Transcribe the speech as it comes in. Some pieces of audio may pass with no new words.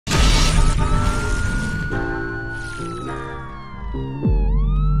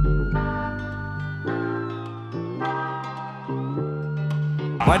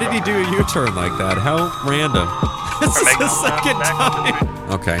Why did he do a U-turn like that? How random. This is the second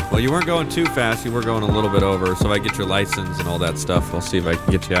time. Okay, well, you weren't going too fast. You were going a little bit over. So if I get your license and all that stuff, we'll see if I can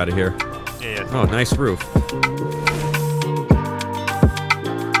get you out of here. Yeah. Oh, nice roof.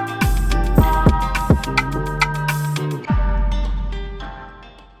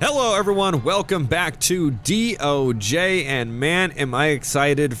 Hello everyone, welcome back to DOJ, and man, am I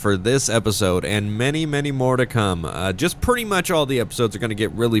excited for this episode and many, many more to come. Just pretty much all the episodes are going to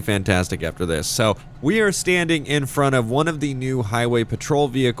get really fantastic after this. So we are standing in front of one of the new Highway Patrol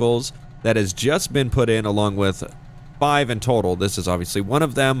vehicles that has just been put in, along with 5 in total. This is obviously one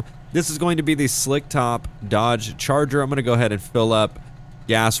of them. This is going to be the slick top Dodge Charger. I'm going to go ahead and fill up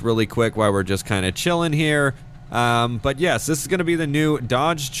gas really quick while we're just kind of chilling here. But yes, this is going to be the new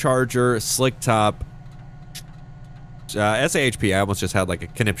Dodge Charger Slick Top SAHP. I almost just had like a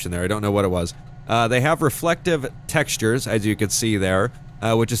conniption there. I don't know what it was. They have reflective textures, as you can see there,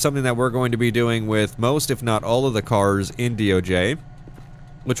 which is something that we're going to be doing with most, if not all, of the cars in DOJ,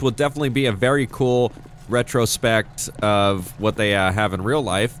 which will definitely be a very cool retrospect of what they have in real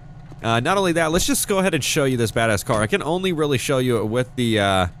life. Not only that, let's just go ahead and show you this badass car. I can only really show you it with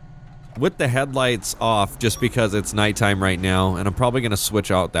the headlights off, just because it's nighttime right now, and I'm probably gonna switch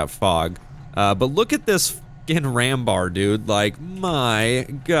out that fog. But look at this fucking ram bar, dude. Like, my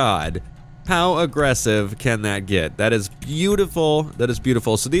god, how aggressive can that get? That is beautiful. That is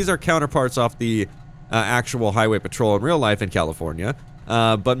beautiful. So these are counterparts off the actual Highway Patrol in real life in California,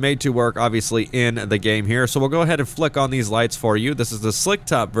 but made to work obviously in the game here. So we'll go ahead and flick on these lights for you. This is the slick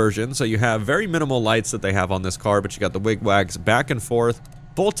top version, so you have very minimal lights that they have on this car, but you got the wigwags back and forth,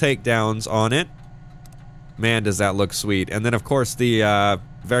 full takedowns on it. Man, does that look sweet. And then of course the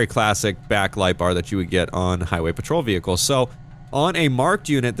very classic backlight bar that you would get on Highway Patrol vehicles. So on a marked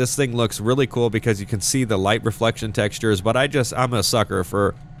unit, this thing looks really cool because you can see the light reflection textures, but I'm a sucker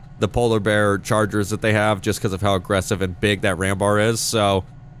for the polar bear Chargers that they have, just because of how aggressive and big that ram bar is. So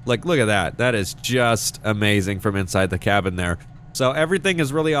like, look at that. That is just amazing from inside the cabin there. So everything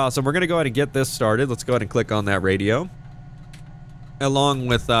is really awesome. We're gonna go ahead and get this started. Let's go ahead and click on that radio, along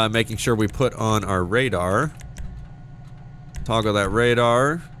with making sure we put on our radar. Toggle that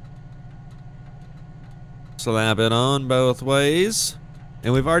radar. Slap it on both ways.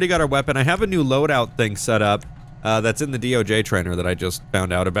 And we've already got our weapon. I have a new loadout thing set up that's in the DOJ trainer that I just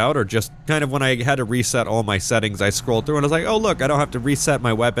found out about, or just kind of when I had to reset all my settings, I scrolled through and I was like, oh look, I don't have to reset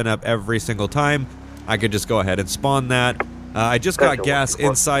my weapon up every single time. I could just go ahead and spawn that. I just got gas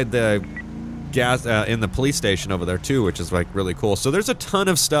inside the gas in the police station over there too, which is like really cool. So there's a ton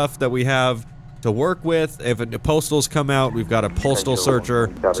of stuff that we have to work with. If postals come out, we've got a postal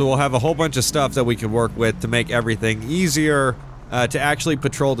searcher, so we'll have a whole bunch of stuff that we can work with to make everything easier to actually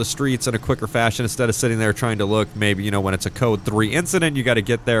patrol the streets in a quicker fashion, instead of sitting there trying to look. Maybe, you know, when it's a code 3 incident, you got to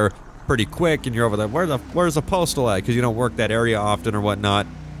get there pretty quick and you're over there, where's the postal at, because you don't work that area often or whatnot.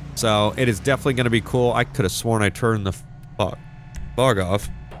 So it is definitely going to be cool. I could have sworn I turned the fog off.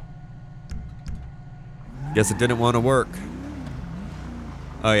 Guess it didn't want to work.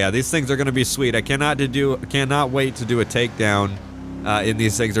 Oh yeah, these things are going to be sweet. I cannot wait to do a takedown in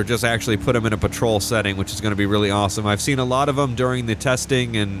these things, or just actually put them in a patrol setting, which is going to be really awesome. I've seen a lot of them during the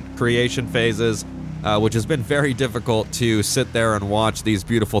testing and creation phases, which has been very difficult to sit there and watch these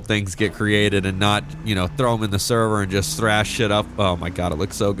beautiful things get created and not, you know, throw them in the server and just thrash shit up. Oh my god, it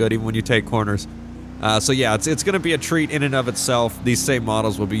looks so good even when you take corners. So yeah, it's going to be a treat in and of itself. These same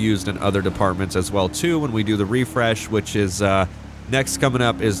models will be used in other departments as well too when we do the refresh, which is next coming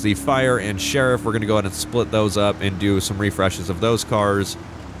up is the fire and sheriff. We're going to go ahead and split those up and do some refreshes of those cars,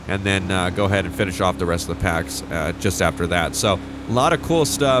 and then go ahead and finish off the rest of the packs just after that. So a lot of cool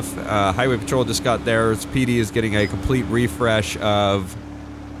stuff. Highway Patrol just got theirs. PD is getting a complete refresh of,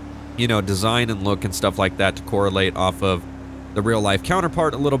 you know, design and look and stuff like that to correlate off of the real life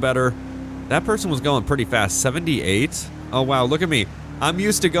counterpart a little better. That person was going pretty fast, 78. Oh wow, look at me. I'm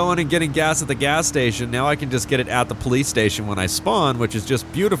used to going and getting gas at the gas station. Now I can just get it at the police station when I spawn, which is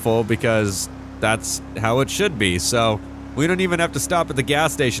just beautiful because that's how it should be. So we don't even have to stop at the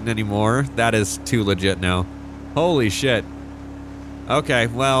gas station anymore. That is too legit now. Holy shit. Okay,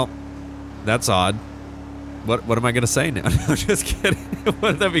 well, that's odd. What am I gonna say now? I'm just kidding.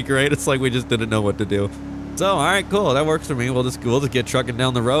 Wouldn't that be great? It's like we just didn't know what to do. So, all right, cool. That works for me. We'll just get trucking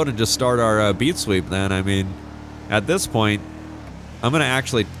down the road and just start our beat sweep then. I mean, at this point, I'm going to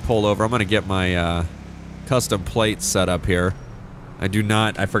actually pull over. I'm going to get my custom plates set up here.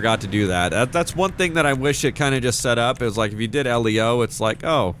 I forgot to do that. That's one thing that I wish it kind of just set up. It was like if you did LEO, it's like,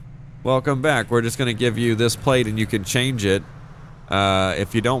 oh, welcome back. We're just going to give you this plate and you can change it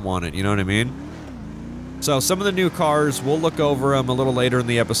if you don't want it. You know what I mean? So some of the new cars, we'll look over them a little later in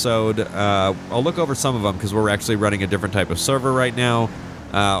the episode. I'll look over some of them because we're actually running a different type of server right now.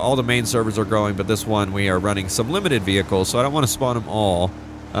 All the main servers are growing, but this one we are running some limited vehicles, so I don't want to spawn them all.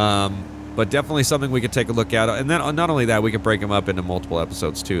 But definitely something we could take a look at. And then not only that, we can break them up into multiple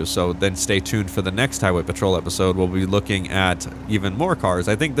episodes too. So then stay tuned for the next Highway Patrol episode. We'll be looking at even more cars.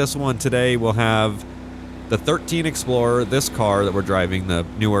 I think this one today will have the 13 Explorer, this car that we're driving, the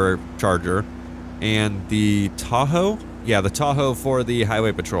newer Charger, and the Tahoe. Yeah, the Tahoe for the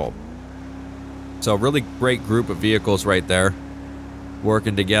Highway Patrol. So really great group of vehicles right there,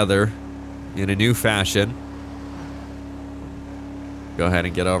 working together in a new fashion. Go ahead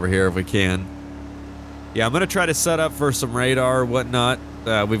and get over here if we can. Yeah, I'm going to try to set up for some radar or whatnot.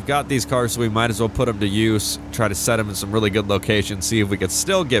 We've got these cars, so we might as well put them to use. Try to set them in some really good locations. See if we could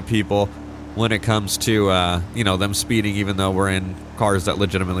still get people when it comes to, you know, them speeding, even though we're in cars that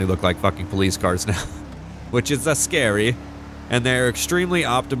legitimately look like fucking police cars now. Which is scary. And they're extremely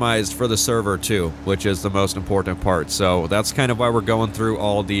optimized for the server, too, which is the most important part. So that's kind of why we're going through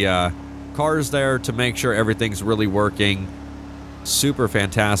all the cars there to make sure everything's really working. Super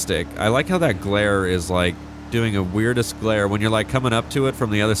fantastic. I like how that glare is like doing a weirdest glare when you're like coming up to it from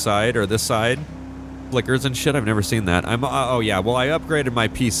the other side or this side. Flickers and shit. I've never seen that. Oh yeah, well I upgraded my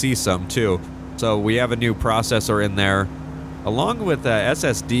PC some too. So we have a new processor in there along with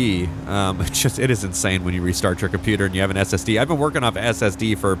SSD. It is insane when you restart your computer and you have an SSD. I've been working off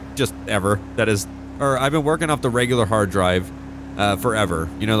SSD for just ever. I've been working off the regular hard drive forever.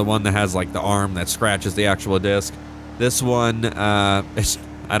 You know, the one that has like the arm that scratches the actual disk. This one, I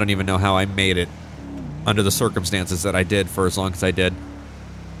don't even know how I made it under the circumstances that I did for as long as I did.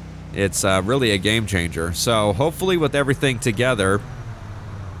 It's really a game changer. So hopefully with everything together,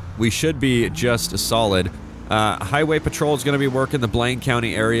 we should be just solid. Highway Patrol is going to be working the Blaine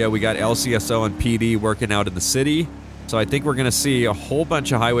County area. We got LCSO and PD working out in the city. So I think we're going to see a whole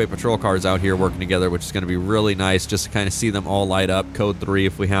bunch of Highway Patrol cars out here working together, which is going to be really nice just to kind of see them all light up. Code 3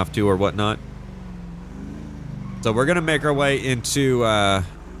 if we have to or whatnot. So we're going to make our way into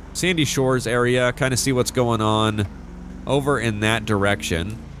Sandy Shores area, kind of see what's going on over in that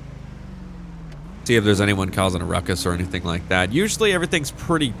direction. See if there's anyone causing a ruckus or anything like that. Usually everything's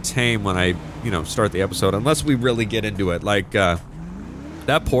pretty tame when I, you know, start the episode, unless we really get into it. Like that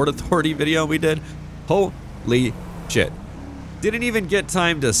Port Authority video we did. Holy shit. Didn't even get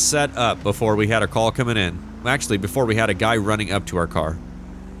time to set up before we had a call coming in. Actually, before we had a guy running up to our car.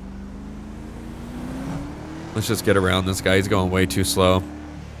 Let's just get around this guy. He's going way too slow.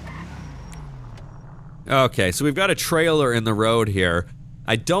 Okay, so we've got a trailer in the road here.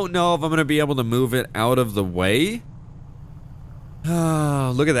 I don't know if I'm going to be able to move it out of the way.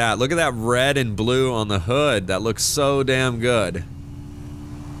 Oh, look at that. Look at that red and blue on the hood. That looks so damn good.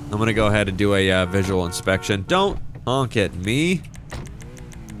 I'm going to go ahead and do a visual inspection. Don't honk at me.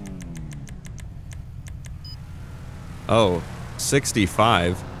 Oh,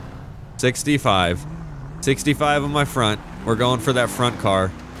 65. 65. 65 on my front. We're going for that front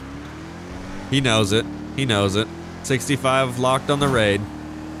car. He knows it. He knows it. 65 locked on the raid.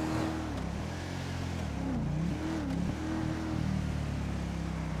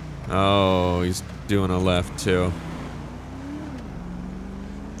 Oh, he's doing a left too.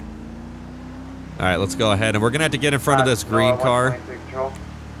 Alright, let's go ahead. And we're gonna have to get in front of this green car.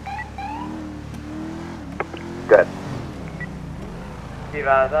 Good. Steve,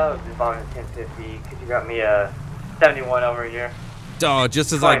 that was just on 1050. Could you got me a 71 over here? Oh,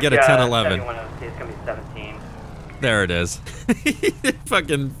 just as I get a 1011. 71 it's gonna be 17. There it is.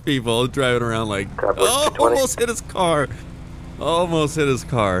 Fucking people driving around like, oh, almost hit his car. Almost hit his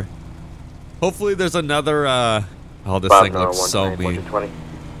car. Hopefully there's another, oh, this thing looks so mean.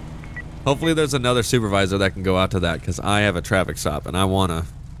 Hopefully there's another supervisor that can go out to that, because I have a traffic stop and I wanna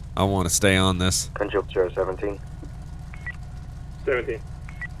stay on this. Control 17. 17.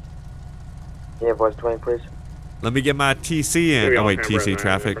 Yeah, voice 20, please. Let me get my TC in. Oh wait, TC,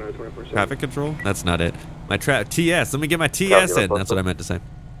 traffic control? That's not it. My TS. Let me get my TS in. That's what I meant to say.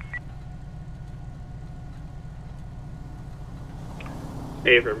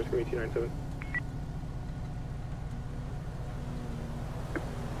 A for it's going to be 297.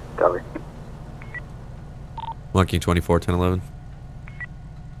 Copy. Monkey 24, 1011.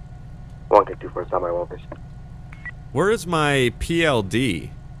 1K24, stop my walkers. Where is my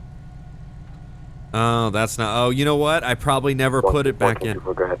PLD? Oh, that's not. Oh, you know what? I probably never put it back in.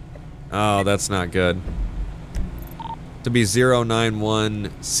 Go ahead. Oh, that's not good. To be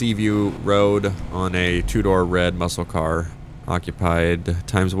 091 Seaview Road on a two-door red muscle car, occupied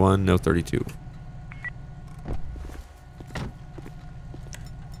 ×1, no 32.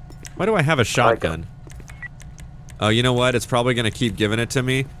 Why do I have a shotgun? Oh, you know what? It's probably going to keep giving it to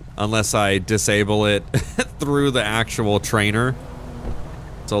me unless I disable it through the actual trainer.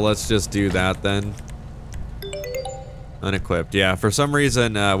 So let's just do that then. Unequipped. Yeah, for some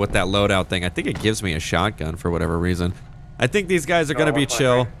reason with that loadout thing, I think it gives me a shotgun for whatever reason. I think these guys are going to be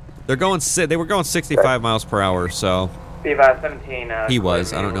chill. They were going 65 miles per hour, so. Be about 17. He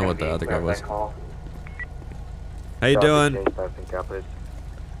was. I don't know what the other guy was. How you doing?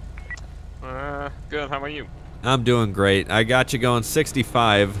 Good. How about you? I'm doing great. I got you going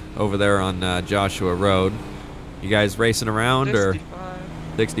 65 over there on Joshua Road. You guys racing around 65. Or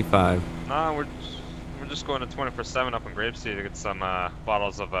 65? No, we're just going to 24/7 up in Grapeseed to get some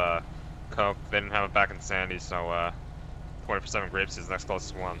bottles of Coke. They didn't have it back in Sandy, so 24/7 Grapeseed is the next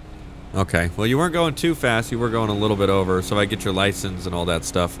closest one. Okay. Well, you weren't going too fast. You were going a little bit over. So if I get your license and all that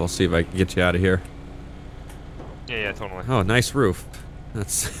stuff, I'll see if I can get you out of here. Yeah, totally. Oh, nice roof.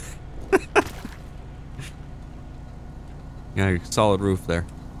 That's. Yeah, solid roof there.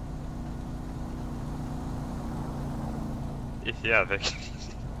 Yeah,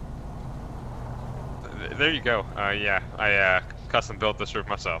 there you go. Yeah, I custom built this roof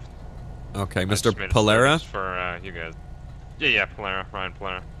myself. Okay, Mr. Polera? For you guys. Yeah, Polera, Ryan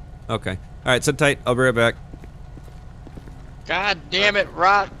Polera. Okay. All right, sit tight. I'll be right back. God damn it,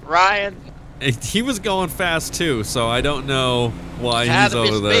 Ryan. He was going fast too, so I don't know why he's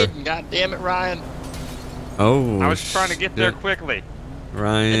over there. God damn it, Ryan. Oh, I was trying to get there quickly.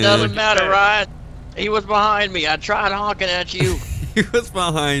 Ryan. It doesn't matter, Ryan. He was behind me. I tried honking at you. He was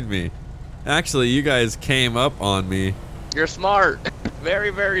behind me. Actually, you guys came up on me. You're smart. Very,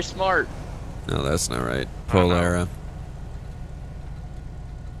 very smart. No, that's not right. Polera.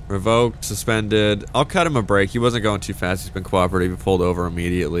 Revoked, suspended. I'll cut him a break. He wasn't going too fast. He's been cooperative. He pulled over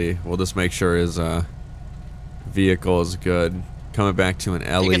immediately. We'll just make sure his vehicle is good. Coming back to an I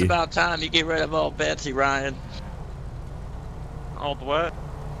Ellie. think it's about time you get rid of old Betsy, Ryan. Old what?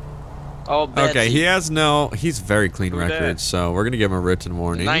 Old Betsy. Okay, he's very clean record, so we're going to give him a written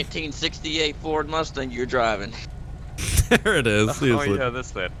warning. 1968 Ford Mustang you're driving. There it is. Oh yeah,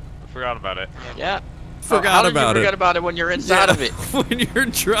 this thing. I forgot about it. Yeah. Forgot about it. Forget about it when you're inside of it. When you're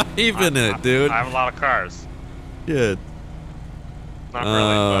driving it, dude. I have a lot of cars. Good. Not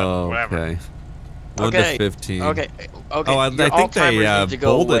really, but whatever. Okay. 1 to 15. Okay. Oh, I think they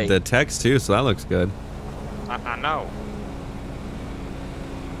bolded the text too, so that looks good. I know.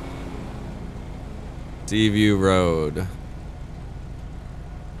 Seaview Road.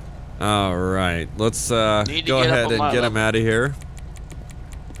 All right, let's go ahead and get him out of here.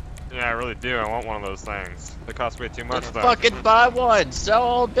 Yeah, I really do. I want one of those things. They cost way too much, though. Fucking buy one. Sell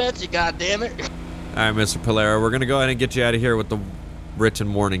old Betsy, goddammit. All right, Mr. Polera, we're gonna go ahead and get you out of here with the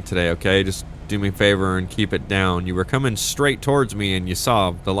written warning today, okay? Just do me a favor and keep it down. You were coming straight towards me and you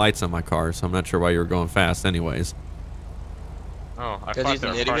saw the lights on my car, so I'm not sure why you were going fast anyways. Oh, I thought they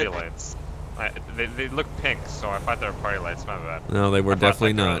were party lights. They look pink, so I thought they were party lights. My bad. No, they were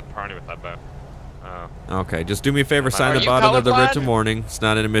definitely not. Party with that boat. Okay, just do me a favor, sign the bottom of the written warning. It's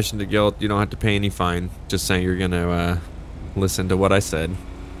not an admission to guilt. You don't have to pay any fine. Just saying you're gonna listen to what I said.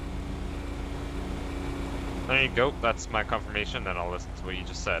 There you go. That's my confirmation. Then I'll listen to what you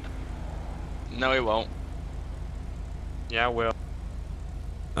just said. No, he won't. Yeah, I will.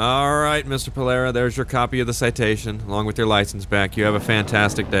 All right, Mr. Polera, there's your copy of the citation, along with your license back. You have a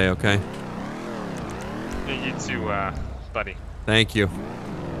fantastic day, okay? Yeah, you too, buddy. Thank you.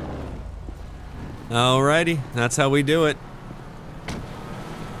 Alrighty, that's how we do it.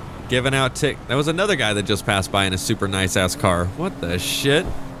 Giving out tick. That was another guy that just passed by in a super nice-ass car. What the shit?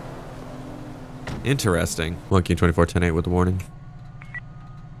 Interesting. Monkey 2410-8 with the warning.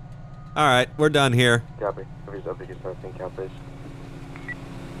 Alright, we're done here. Copy.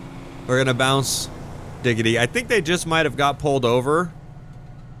 We're gonna bounce Diggity. I think they just might have got pulled over.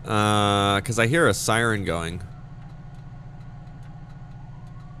 Because I hear a siren going.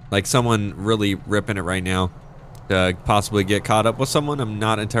 Like someone really ripping it right now to possibly get caught up with someone. I'm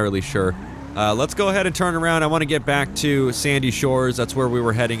not entirely sure. Let's go ahead and turn around. I want to get back to Sandy Shores. That's where we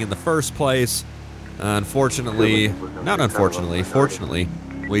were heading in the first place. Unfortunately, not unfortunately, fortunately,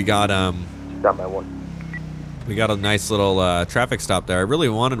 we got we got a nice little traffic stop there. I really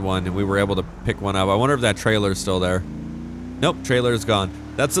wanted one, and we were able to pick one up. I wonder if that trailer's still there. Nope, trailer's gone.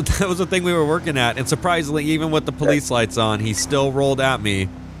 That was the thing we were working at, and surprisingly, even with the police lights on, he still rolled at me,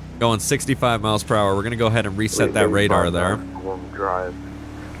 going 65 miles per hour. We're gonna go ahead and reset that radar there.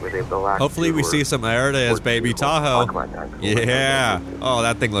 Hopefully we see some There it is, baby. Tahoe. Yeah. Oh,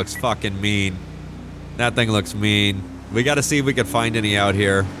 that thing looks fucking mean. That thing looks mean. We gotta see if we can find any out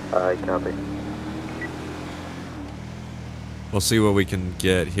here. Copy. We'll see what we can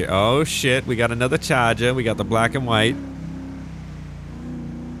get here. Oh shit, we got another Charger. We got the black and white.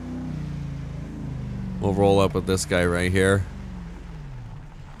 We'll roll up with this guy right here.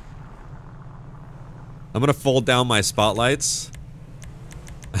 I'm gonna fold down my spotlights.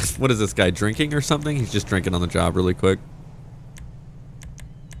 What is this guy, drinking or something? He's just drinking on the job really quick.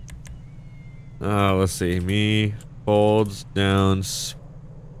 Oh, let's see. Me folds down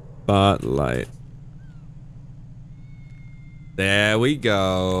spotlight. There we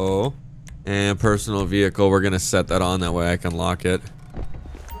go. And personal vehicle, we're gonna set that on, that way I can lock it.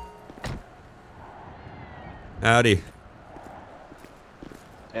 Howdy.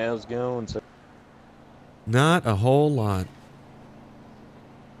 How's it going, sir? Not a whole lot.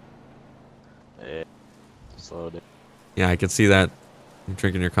 Yeah. Slow down. Yeah, I can see that. You're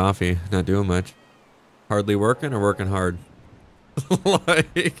drinking your coffee, not doing much. Hardly working or working hard?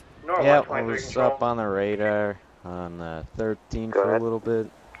 Like... Yeah, I was up on the radar on 13 for a little bit.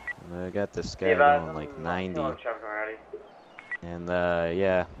 And I got this guy going like 90. And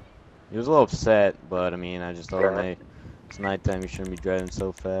yeah, he was a little upset, but I mean, I just told him, hey, it's nighttime, you shouldn't be driving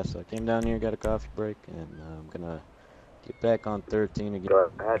so fast. So I came down here, got a coffee break, and I'm gonna get back on 13 again.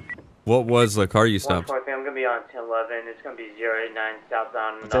 What was the car you stopped? 143, I'm gonna be on 1011. It's gonna be 089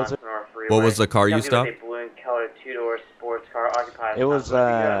 southbound North Freeway. What was the car you stopped? A blue and colored two-door sports car occupied. It was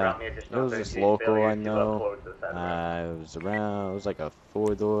this local I know. It was like a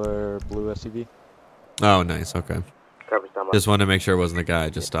 4-door blue SUV. Oh, nice. Okay. Just wanted to make sure it wasn't the guy I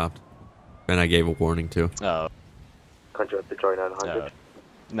just stopped. And I gave a warning to. Oh. Country up to Troy 900.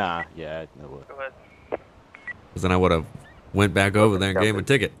 Nah, yeah, no way. Go ahead. Because then I would have went back over there and gave him a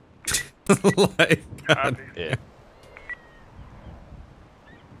ticket. Like, God. Yeah.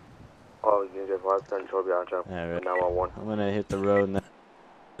 Oh, you get 510 Troy beyond jump. Alright. 911. I'm gonna hit the road now.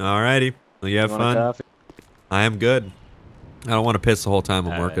 Alrighty. Well, you have You want a fun? coffee? I am good. I don't want to piss the whole time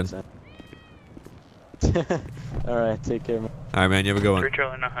I'm working. Alright, take care, man. Alright, man, you have a good one.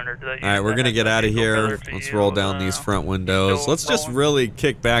 Alright, we're gonna get out of here. Let's roll down these front windows. Let's just really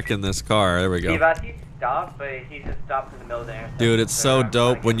kick back in this car. There we go. He stopped, but he just stopped in the middle of the intersection. Dude, it's so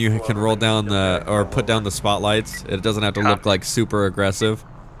dope when you can roll down the, or put down the spotlights. It doesn't have to look like super aggressive.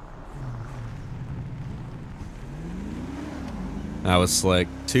 That was slick.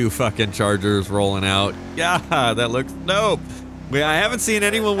 2 fucking Chargers rolling out. Yeah, that looks dope. I haven't seen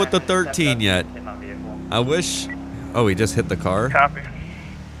anyone with the 13 yet. I wish. Oh, he just hit the car. Copy.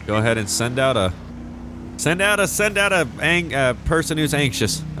 Go ahead and send out a person who's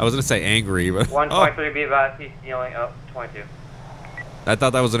anxious. I was gonna say angry, but 123 be about he's stealing up 22. I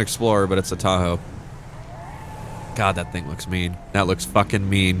thought that was an Explorer, but it's a Tahoe. God, that thing looks mean. That looks fucking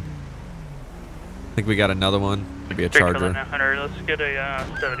mean. I think we got another one. Could be a Charger. Let's get a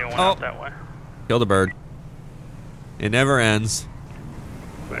 71 out that way. Kill the bird. It never ends.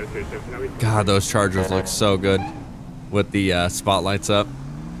 God, those Chargers look so good with the spotlights up.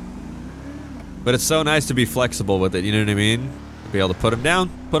 But it's so nice to be flexible with it, you know what I mean? Be able to put them down,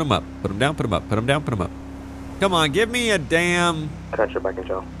 put them up, put them down, put them up, put them down, put them up. Come on, give me a damn... Country back in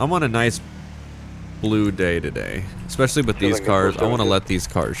jail. I want a nice blue day today. Especially with these cars. I want to let these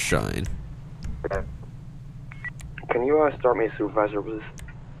cars shine. Okay. Can you start me a supervisor, please?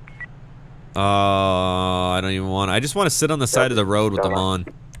 I don't even want to. I just want to sit on the side of the road with them on.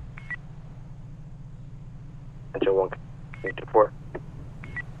 Angel 1, 24.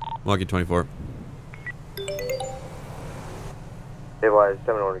 Walkie 24. Hey, wise,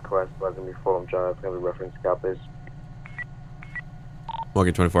 7-1 request, but it's going to be Fulham Drive. It's going to be reference copies.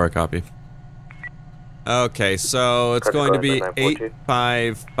 Walkie 24, I copy. Okay, so it's going to be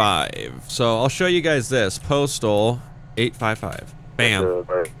 855. So I'll show you guys this. Postal 855. Bam.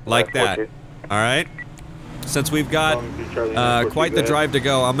 Like that. Alright? Since we've got quite the drive to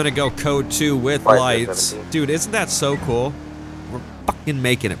go, I'm going to go code 2 with lights. Dude, isn't that so cool? We're fucking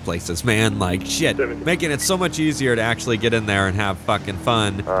making it places, man. Like, shit. Making it so much easier to actually get in there and have fucking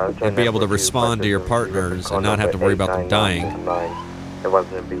fun and be able to respond to your partners and not have to worry about them dying. It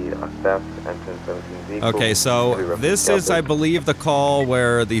wasn't going to be a theft, entrance 17 vehicle. Okay, so this is, I believe, the call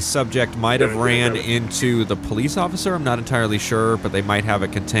where the subject might have ran into the police officer. I'm not entirely sure, but they might have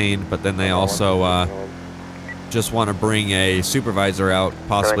it contained. But then they also just want to bring a supervisor out,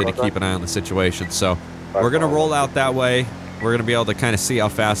 possibly to keep an eye on the situation. So we're going to roll out that way. We're going to be able to kind of see how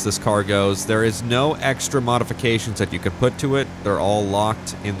fast this car goes. There is no extra modifications that you can put to it. They're all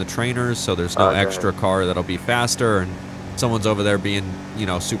locked in the trainers, so there's no extra car that'll be faster and someone's over there being, you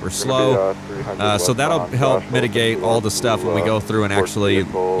know, super slow. So that'll help mitigate all the stuff when we go through and actually,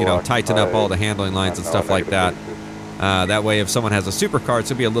 you know, tighten up all the handling lines and stuff like that. That way, if someone has a supercar, it's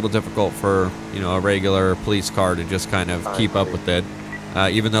gonna be a little difficult for a regular police car to just kind of keep up with it.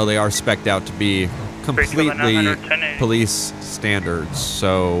 Even though they are spec'd out to be completely police standards.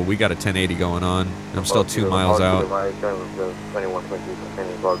 So we got a 1080 going on. I'm still 2 miles out.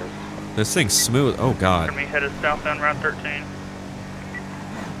 This thing's smooth. Oh God. Can we head us southbound Route 13?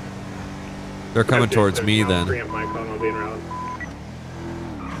 They're coming towards me then.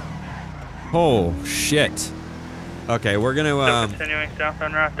 Oh shit. Okay, we're gonna So continuing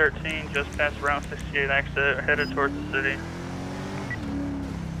southbound Route 13, just past Route 68 exit, headed towards the city.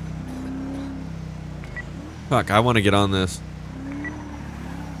 Fuck, I want to get on this.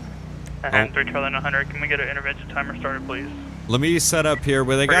 And 3 Charlie 900, can we get an intervention timer started, please? Let me set up here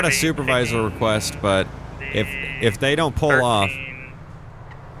where they got a supervisor request, but if they don't pull off,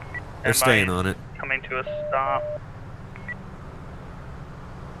 they're staying on it. Coming to a stop.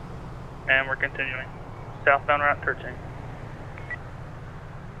 And we're continuing. Southbound Route 13.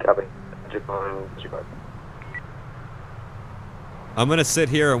 Copy. I'm gonna sit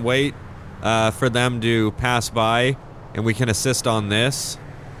here and wait for them to pass by, and we can assist on this.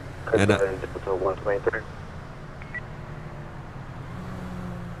 And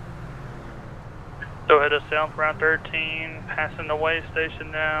So head us south Route 13, passing the way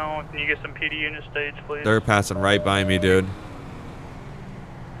station now. Can you get some PD unit stage, please? they're passing right by me, dude.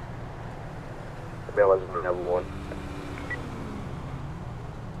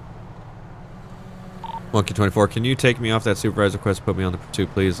 Monkey 24, can you take me off that supervisor request, put me on the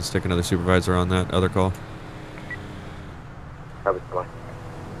pursuit, please, and stick another supervisor on that other call?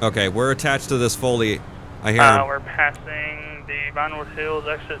 Okay, we're attached to this Foley. I hear him. We're passing the Vinewood Hills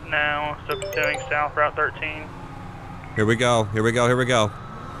exit now, so continuing south Route 13. Here we go, here we go, here we go.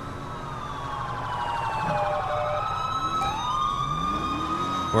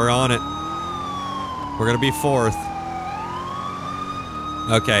 We're on it. We're gonna be fourth.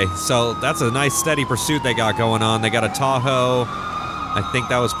 Okay, so that's a nice steady pursuit they got going on. They got a Tahoe. I think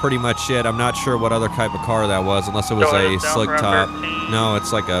that was pretty much it. I'm not sure what other type of car that was, unless it was a slick top. No,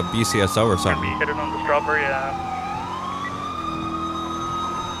 it's like a BCSO or something. Be headed on the Strawberry Ave.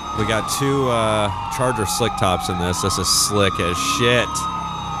 We got 2 Charger slick tops in this. This is slick as shit.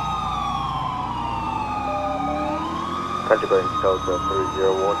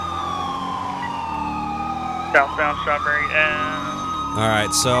 Southbound Strawberry Ave.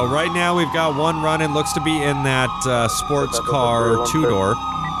 Alright, so right now we've got one running. Looks to be in that sports car 2-door.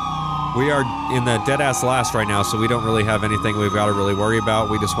 We are in the dead-ass last right now, so we don't really have anything we've got to really worry about.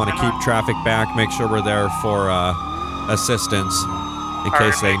 We just want to keep traffic back, make sure we're there for assistance in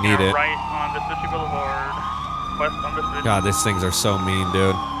case they need it. Right on Vespucci Boulevard. West on Vespucci. God, these things are so mean,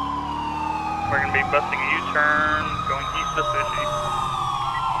 dude. We're going to be busting a U-turn, going east Vespucci.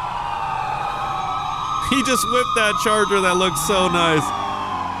 He just whipped that Charger that looks so nice.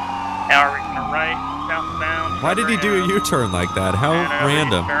 Now we're going to right, southbound. Why did he do a U-turn like that? How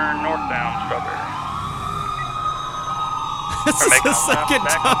random. Turn northbound, Strawberry. This is the second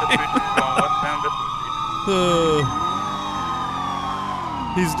time.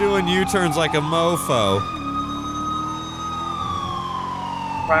 He's doing U-turns like a mofo.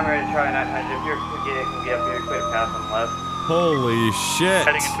 Primary to Charlie 900, if you're can get up here, clear path on the left. Holy shit.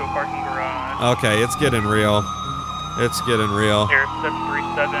 Heading into a parking garage. Okay, it's getting real. It's getting real. Here,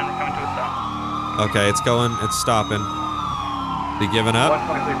 737, we're coming to a stop. Okay, it's going, it's stopping. He giving up?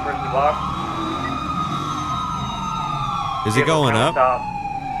 123 first block. Is he going up? Stop.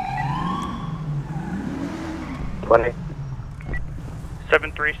 20.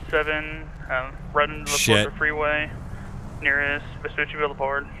 737, right into the Florida Freeway, nearest Vespucci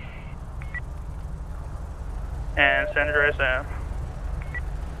Boulevard. And San Andreas Ave.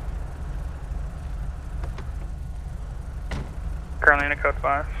 Currently in a code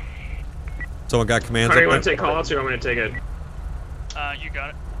 5. Someone got commands. You want to take calls or you want me to take it? You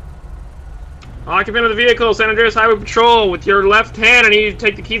got it. Occupant of the vehicle, San Andreas Highway Patrol. With your left hand, I need you to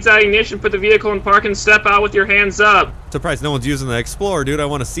take the keys out of the ignition, put the vehicle in park, and step out with your hands up. Surprised no one's using the Explorer, dude. I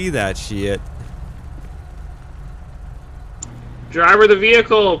want to see that shit. Driver of the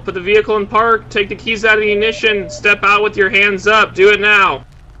vehicle, put the vehicle in park, take the keys out of the ignition, step out with your hands up. Do it now.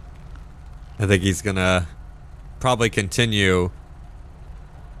 I think he's gonna probably continue.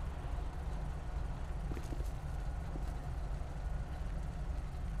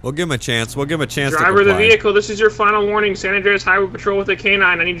 We'll give him a chance. We'll give him a chance. Driver of the vehicle, this is your final warning. San Andreas Highway Patrol with a K9.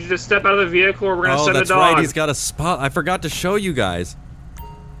 I need you to step out of the vehicle or we're going to send a dog. Oh, that's right. He's got a spot. I forgot to show you guys.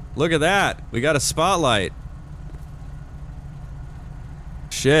 Look at that. We got a spotlight.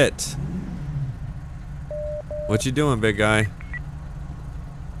 Shit. What you doing, big guy?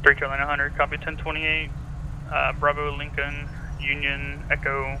 3 Charlie 900, copy 1028. Bravo Lincoln, Union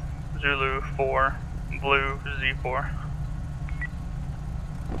Echo Zulu 4, Blue Z4.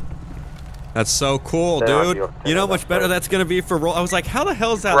 That's so cool, dude. You know how much better that's gonna be for roll. I was like, how the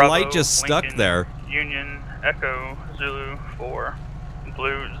hell is that Bravo, light just stuck Lincoln, there? Union Echo Zulu 4,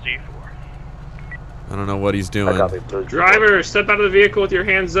 Blue Z4. I don't know what he's doing. Driver, step out of the vehicle with your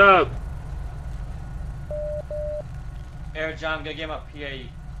hands up. Air John, I'm gonna give him a PAE.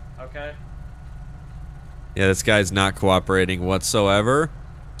 Okay? Yeah, this guy's not cooperating whatsoever.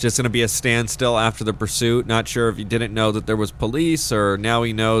 Just gonna be a standstill after the pursuit. Not sure if he didn't know that there was police, or now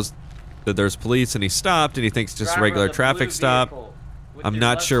he knows that there's police and he stopped and he thinks just a regular traffic stop. I'm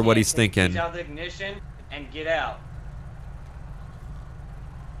not sure what he's thinking. Out the ignition and get out.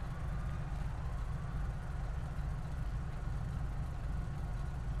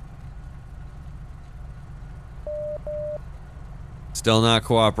 Still not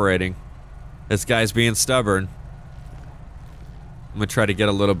cooperating. This guy's being stubborn. I'm gonna try to get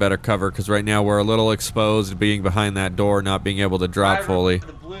a little better cover because right now we're a little exposed, being behind that door, not being able to drop Driver, fully.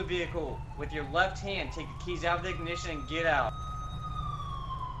 The blue vehicle, with your left hand, take the keys out of the ignition and get out.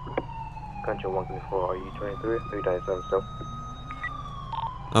 Control 124, are you 23? 397 still.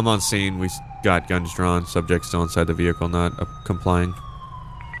 I'm on scene. We got guns drawn. Subject still inside the vehicle, not complying.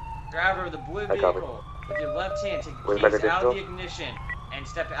 Driver of the blue vehicle, with your left hand, take the keys out of the ignition and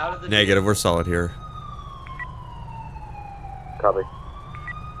step out of the Negative. We're solid here. Copy.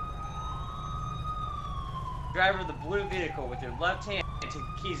 Driver of the blue vehicle, with your left hand, take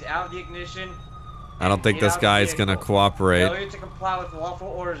the keys out of the ignition. I don't think this guy's gonna cooperate. Failure to comply with lawful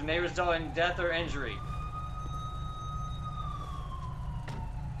orders may result in death or injury.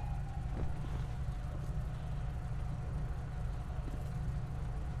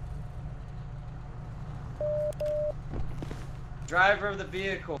 Driver of the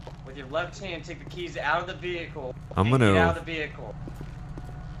vehicle, with your left hand, take the keys out of the vehicle. I'm and gonna. get out of the vehicle.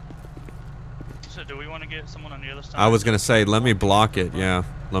 So do we want to get someone on the other side? I was gonna say, let me block it. Yeah,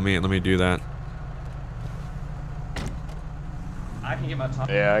 let me do that. I can get my top.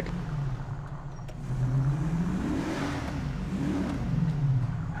 Yeah, I can.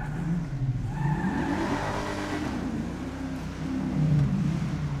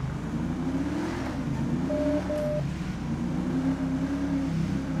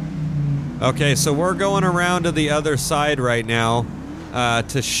 Okay, so we're going around to the other side right now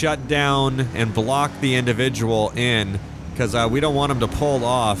to shut down and block the individual in, because we don't want him to pull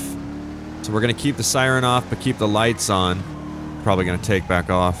off. So we're going to keep the siren off, but keep the lights on. Probably going to take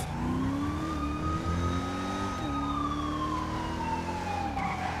back off.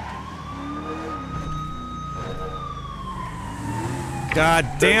 God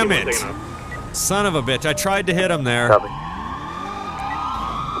damn it! Son of a bitch, I tried to hit him there. Copy.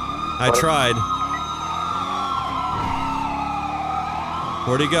 I tried.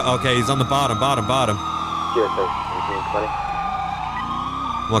 Where'd he go? Okay, he's on the bottom. Yes, sir. 1820.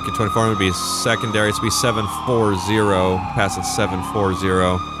 Monkey 24 would be secondary. It's be 740. Passing 740.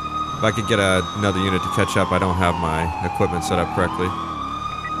 If I could get another unit to catch up, I don't have my equipment set up correctly.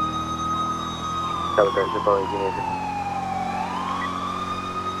 Copy, sir. Zip on unit.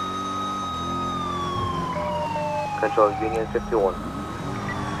 Control Union 51.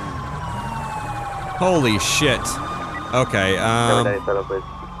 Holy shit. Okay, 797, please.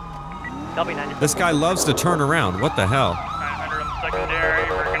 this guy loves to turn around. What the hell? 900 on the secondary.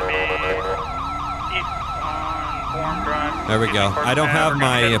 We're going to be east on Forum Drive. There we go. I don't have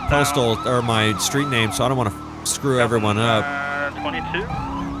my postal or my street name, so I don't want to screw everyone up. 22.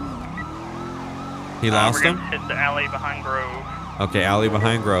 He lost we're him? gonna hit the alley behind Grove. Okay, alley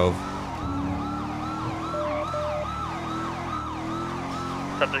behind Grove.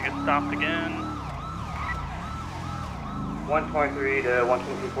 Subject gets stopped again. 123 to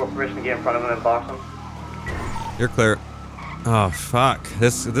 124, permission to get in front of him and box him. You're clear. Oh, fuck.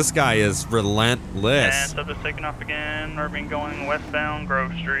 This guy is And relentless. subject's taking off again. Irving going westbound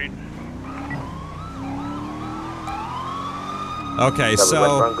Grove Street. Okay, Copy, so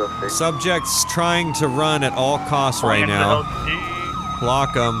westbound Grove Street. subject's trying to run at all costs right now.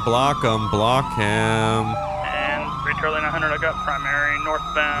 Block him, block him, block him. And 3 Charlie 900, I got primary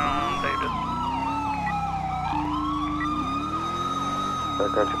northbound Davis.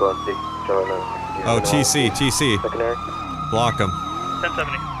 Control 6, Charlie 9. Oh, TC. Secondary. Block him.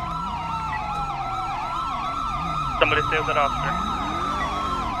 1070. Somebody stay with that officer.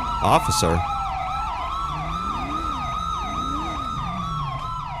 Officer?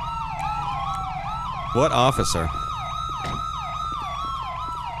 What officer?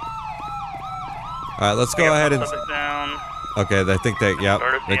 Alright, let's go ahead and... Subject down. Okay, I think they... Yep,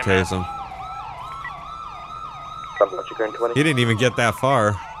 they tased him. He didn't even get that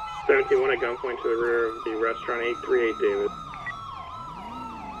far. 71 at gunpoint to the rear of the restaurant 838, David.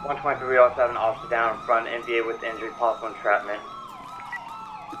 123, we also have an officer down in front, NVA with injury, possible entrapment.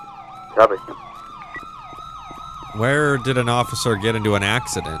 Copy. Where did an officer get into an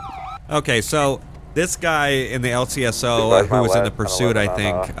accident? Okay, so this guy in the LCSO who was in the pursuit, I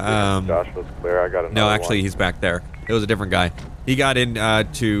think. Josh was clear. I got No, actually, he's back there. It was a different guy. He got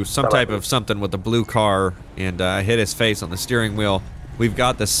into some type of something with a blue car and hit his face on the steering wheel. We've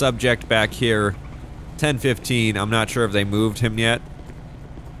got the subject back here, 1015. I'm not sure if they moved him yet.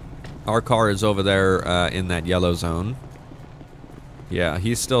 Our car is over there in that yellow zone. Yeah,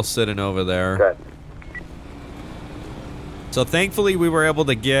 he's still sitting over there. Okay. So thankfully we were able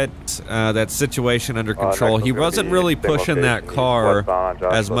to get that situation under control. He wasn't really pushing that car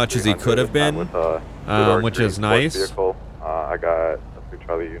as much as he could have been, which is nice. I got a 2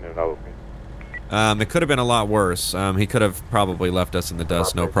 Charlie unit out with me. It could have been a lot worse. He could have probably left us in the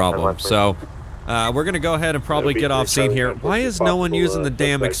dust, no problem. So we're going to go ahead and probably get off scene here. Why is no one using the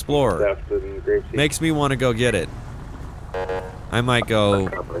damn Explorer? Makes me want to go get it. I might go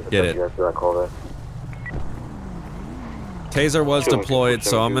get it. Taser was deployed,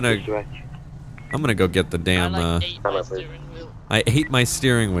 so I'm gonna go get the damn. I ate my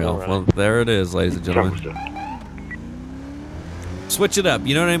steering wheel. Well, there it is, ladies and gentlemen. Switch it up,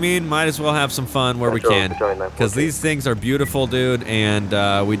 you know what I mean? Might as well have some fun where we can, because these things are beautiful, dude. And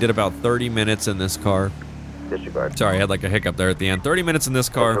we did about 30 minutes in this car. Sorry, I had like a hiccup there at the end. 30 minutes in this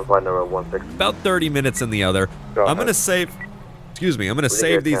car. About 30 minutes in the other. I'm gonna save. Excuse me. I'm gonna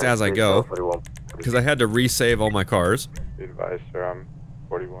save these as I go, because I had to resave all my cars. Be advised, sir, I'm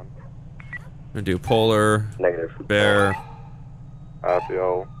 41. I'm gonna do Polar, Negative. Bear,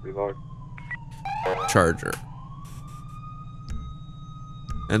 RPL, relog. Charger.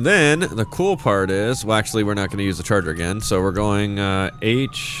 And then the cool part is, well, actually, we're not going to use the Charger again, so we're going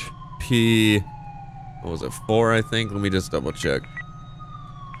HP. What was it, 4? I think. Let me just double check.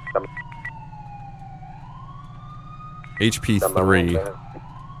 HP 3.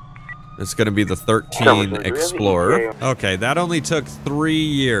 It's going to be the 13 Explorer. Okay, that only took 3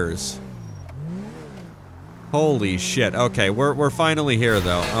 years. Holy shit. Okay, we're finally here,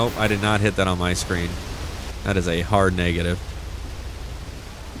 though. Oh, I did not hit that on my screen. That is a hard negative.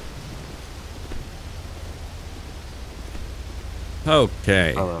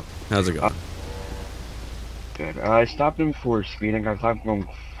 Okay. Hello. How's it going? Good. I stopped him for speeding. I stopped him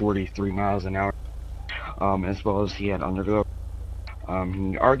 43 miles an hour. As well as he had underglow.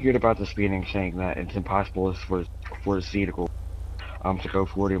 He argued about the speeding, saying that it's impossible for his vehicle to go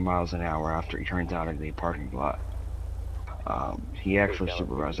 40 miles an hour after he turns out in the parking lot. He actually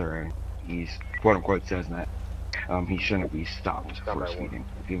supervisor, and he's quote unquote says that he shouldn't be stopped for speeding,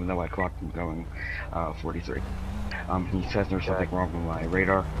 even though I clocked him going 43. He says there's something wrong with my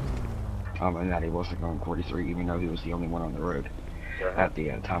radar, and that he wasn't going 43, even though he was the only one on the road at the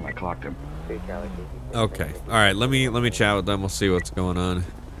time I clocked him. Okay. All right. Let me chat with them. We'll see what's going on.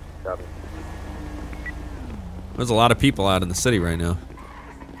 There's a lot of people out in the city right now.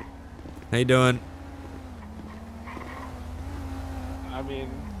 How you doing? I mean,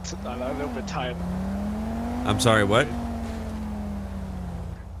 I'm a little bit tired. I'm sorry. What?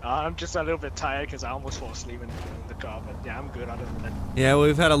 I'm just a little bit tired because I almost fell asleep in the car, but yeah, I'm good other than that. Yeah,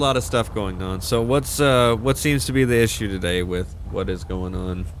 we've had a lot of stuff going on. So what seems to be the issue today with what is going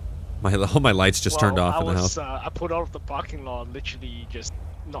on? All my lights just turned off in the house. I put out of the parking lot, literally just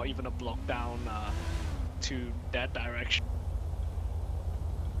not even a block down to that direction.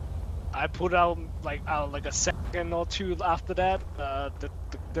 I put out like a second or two after that.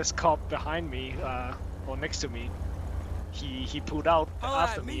 This cop behind me, or next to me, he pulled out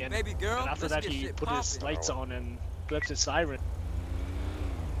after me, and after that he put his lights on and blipped his siren.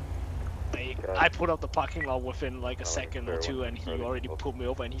 I put out the parking lot within like a second or two, and he already pulled me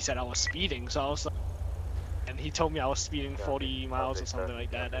over, and he said I was speeding. So I was like, and he told me I was speeding 40 miles or something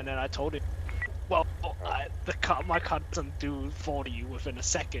like that, and then I told him, well, my car doesn't do 40 within a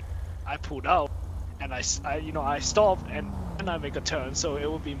second. I pulled out, and I stopped, and I make a turn, so it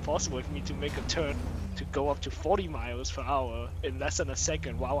would be impossible for me to make a turn to go up to 40 miles per hour in less than a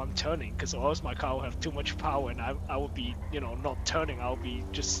second while I'm turning, because or else my car will have too much power, and I would be, not turning, I would be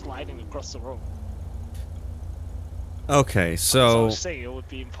just sliding across the road. Okay, so I was saying it would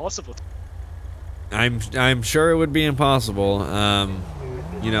be impossible. I'm sure it would be impossible.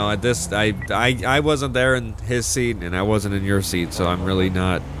 At this, I wasn't there in his seat, and I wasn't in your seat, so I'm really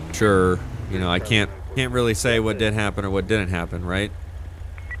not sure. I can't really say what did happen or what didn't happen, right?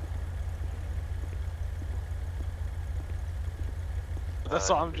 That's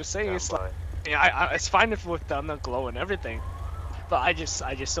all I'm just saying. It's like Yeah, it's fine if with the underglow and everything, but I just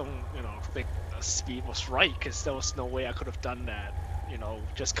don't, think the speed was right, because there was no way I could have done that,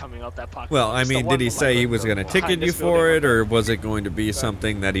 just coming out that parking Well, lot. I It's the mean, one did he with, say he like, was going to behind ticket you this for building. it, or was it going to be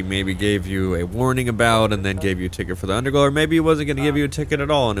something that he maybe gave you a warning about and then gave you a ticket for the underglow, or maybe he wasn't going to give you a ticket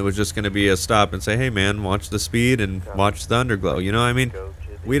at all and it was just going to be a stop and say, hey man, watch the speed and watch the underglow, you know what I mean?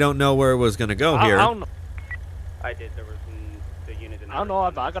 We don't know where it was going to go here. I don't know. I did. There was the unit. I don't know.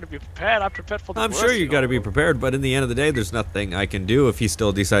 I gotta be prepared. I'm prepared for the I'm worst, sure you got to be prepared, but in the end of the day, there's nothing I can do if he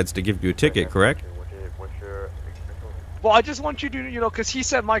still decides to give you a ticket, correct? Well, I just want you to, because he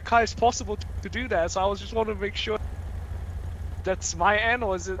said my car is possible to do that, so I was just wanting to make sure that's my end,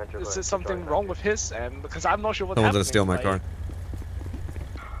 or is it something wrong with his end? Because I'm not sure what's Someone's happening. going to steal my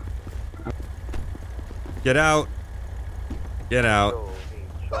car. Get out. Get out.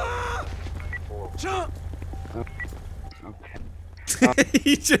 Jump!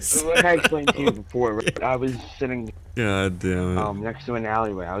 He just... Like I explained to you before, I was sitting God damn it. next to an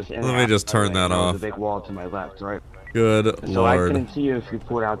alleyway. I was in Let me just turn that There was off. a big wall to my left, right? Good So I lord. couldn't see you if you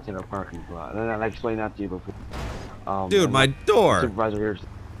pulled out to the parking lot. And I explained that to you before. Dude, and my door! Supervisor here,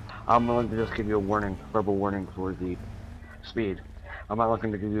 I'm willing to just give you a warning, verbal warning for the speed. I'm not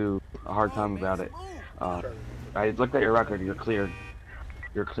looking to give you a hard time about it. I looked at your record, you're cleared.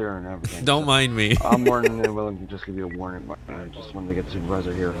 You're clear and everything. Don't mind me. I'm more than willing to just give you a warning. I just wanted to get the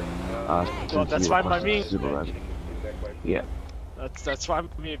supervisor here. Well, that's fine by me. Supervisor. Yeah. That's fine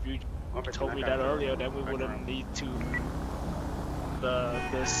by me. If you told me that earlier, then we wouldn't need to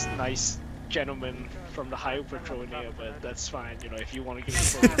this nice gentleman from the highway patrol in here. But that's fine. If you want to give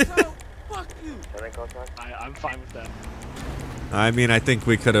me I'm fine with that. I mean, I think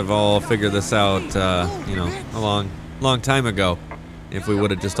we could have all figured this out, a long time ago, if we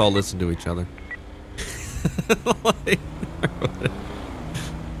would have just all listened to each other. I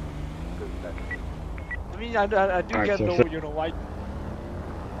mean, I do get no, why.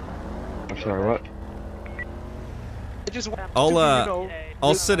 I'm sorry, what? I just want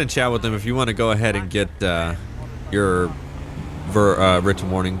I'll sit and chat with them if you want to go ahead and get your written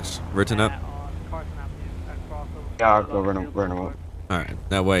warnings written up. Yeah, I'll go run them up. Alright,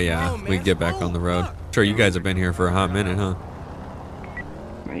 that way we can get back on the road. Sure, you guys have been here for a hot minute, huh?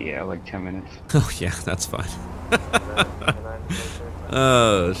 Yeah, like 10 minutes. Oh yeah, that's fine.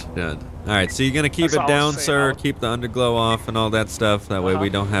 Oh shit. Alright, so you're gonna keep it down, sir, keep the underglow off and all that stuff, that way we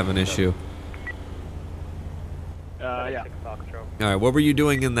don't have an issue. Yeah. Alright, what were you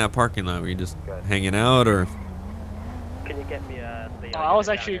doing in that parking lot? Were you just hanging out, or? Can you get me I was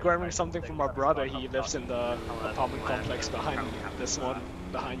actually grabbing something from my brother. He lives in the apartment complex behind this one.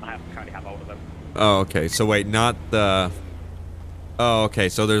 Behind you. Currently have hold of them. Oh, okay. So wait, not the... Oh, okay.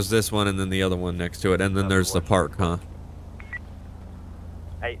 So there's this one and then the other one next to it. And then there's the park, huh?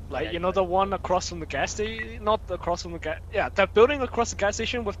 Like, the one across from the gas station? Not across from the gas... Yeah, that building across the gas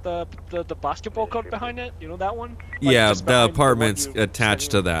station with the basketball court behind it? You know that one? Like, yeah, the apartment's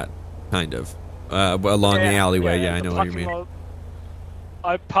attached to that, kind of. Along the alleyway, yeah, I know what you mean.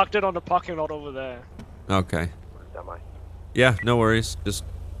 I parked it on the parking lot over there. Okay. Yeah, no worries. Just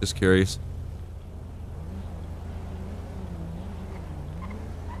curious.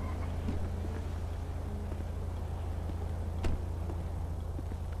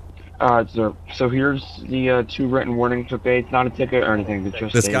 So here's the 2 written warnings. Okay, it's not a ticket or anything. It's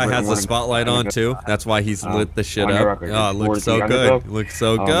just this guy has the spotlight on too. That's why he's lit the shit up. Oh, it looks so good. Looks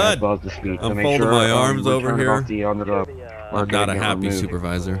so good. As well as the speed. I'm so folding my arms over here. I'm not a happy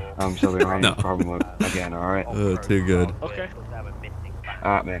supervisor. So we don't have any problem with again. All right. Oh, too good. Okay.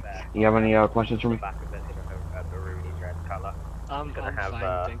 Man. You have any questions for me? I'm fine,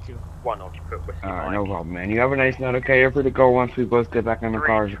 thank you. Alright, no problem, man. You have a nice night, okay? You're free to go once we both get back in the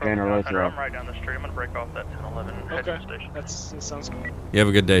cars, okay? And our lights are I'm off. right down the street. I'm gonna break off that 1011 Okay. station. That sounds good. You have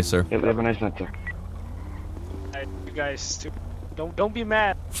a good day, sir. Yep, have a nice night, sir. Hey, you guys, too. Don't be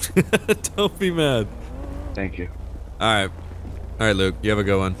mad. Don't be mad. Thank you. Alright. Alright, Luke. You have a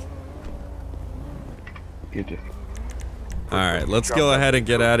good one. You too. Alright, let's go ahead and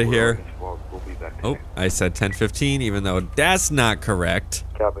get out of here. Oh, I said 10:15, even though that's not correct.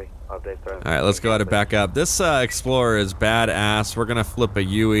 Copy. Update, sir. Alright, let's go ahead and back up. This Explorer is badass. We're gonna flip a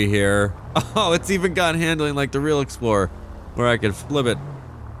Yui here. Oh, it's even got handling like the real Explorer, where I could flip it.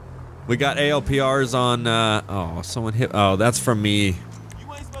 We got ALPRs on, oh, someone hit, oh, that's from me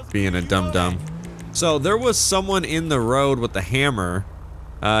being a dum-dum. So, there was someone in the road with the hammer.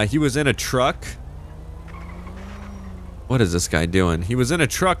 He was in a truck. What is this guy doing? He was in a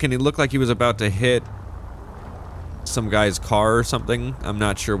truck and he looked like he was about to hit some guy's car or something. I'm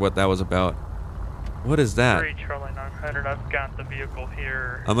not sure what that was about. What is that? 3 Charlie 9. 2900, I've got the vehicle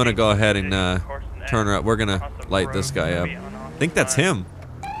here. I'm gonna go ahead and turn her up. We're gonna light this guy up. I think that's him.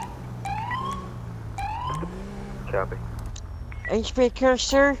 Copy. Any spare cash,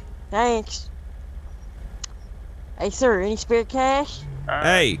 sir? Thanks. Hey, sir, any spare cash?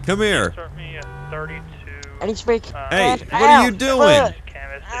 Hey, come here. Start me at 32. Any spare Hey, cash? what are you doing?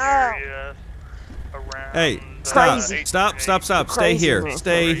 Canvas area around, Hey, stop, Crazy. stop. Stay Crazy here. motherfucker.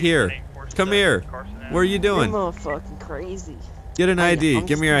 Stay here. Come here. What are you You're doing? motherfucking crazy. Get an ID. I'm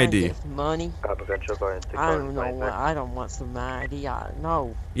Give me just your trying to ID. get some money. Confidential going to I don't know what. I don't want some ID.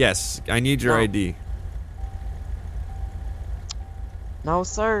 No. Yes, I need your No. ID. No,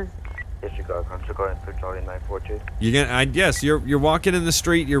 sir. Yes, you got control going to Charlie 942. You get? Yes, you're walking in the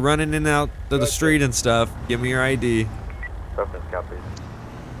street. You're running in and out to the street and stuff. Give me your ID. Reference copies.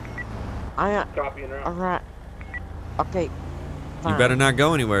 Copy and route. Alright. Okay. Fine. You better not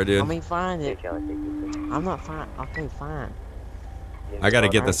go anywhere, dude. Let me find it. I'm not fine. Okay, fine. I gotta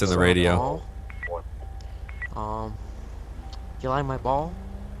get this in the radio. Do you like my ball?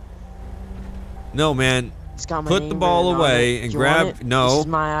 No, man. It's got my Put name the ball written on away it. and Do you want grab. it? This No. is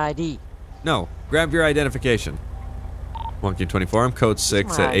my ID. No. Grab your identification. 1Q24. I'm code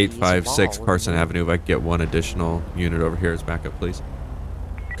 6 my at ID is a 856 ball. Parson Avenue. If I could get one additional unit over here as backup, please.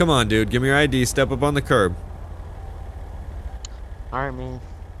 Come on, dude. Give me your ID. Step up on the curb. Alright, man.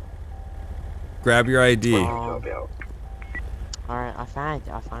 Grab your ID. Alright, I find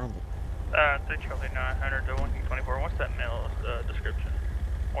it. 3 Charlie 900 to 124. What's that mail description?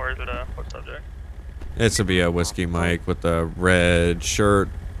 Or is it what subject? It's to be a whiskey Mike with the red shirt,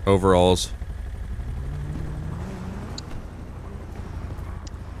 overalls.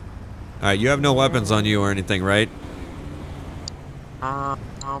 Alright, you have no weapons on you or anything, right?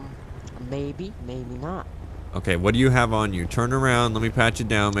 Maybe, maybe not. Okay, what do you have on you? Turn around, let me pat you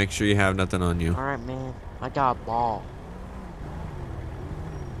down, make sure you have nothing on you. Alright, man. I got a ball.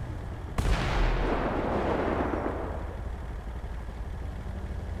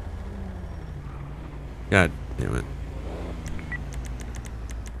 God damn it.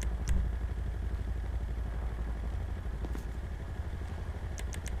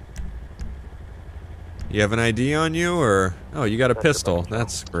 You have an ID on you, or? Oh, you got a pistol.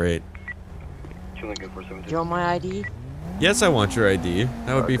 That's great. Do you want my ID? Yes, I want your ID.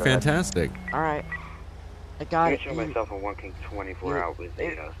 That would be fantastic. Alright. I got it. I myself on 1 King 24 out with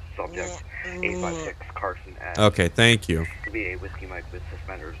a subject 856 Carson Ave. Okay, thank you. To be a whiskey Mike with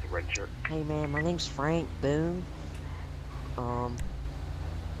suspenders, the red shirt. Hey, man, my name's Frank Boone.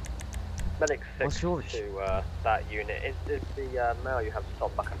 Medic 6 What's yours? to that unit. Is the male you have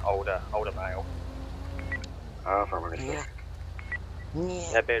stopped like an older male? Affirmative. Yeah.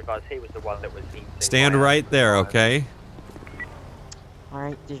 Yeah, be advised, he was the one that was eating. Stand right there, okay?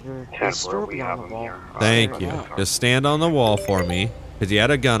 Alright, there's Scorpion on the wall. Thank you. Just stand on the wall for me, because he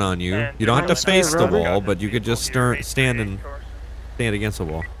had a gun on you. You don't have to face the wall, but you could just stand against the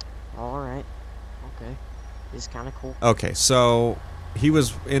wall. Alright. Okay. This is kind of cool. Okay, so he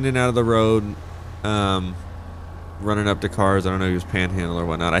was in and out of the road, running up to cars. I don't know if he was panhandling or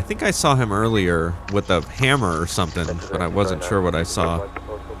whatnot. I think I saw him earlier with a hammer or something, but I wasn't sure what I saw.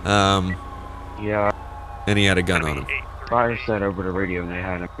 Yeah. And he had a gun on him. Fire said over the radio they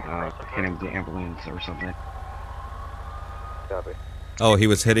had him hitting the ambulance or something. Copy. Oh, he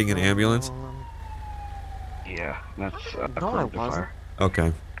was hitting an ambulance? Yeah, that's No, I according to wasn't. fire.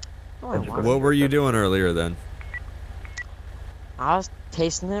 Okay. No, I wasn't. What were you doing earlier then? I was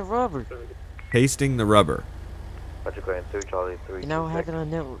tasting that rubber. Tasting the rubber. Roger, going through Charlie 3. You know, having a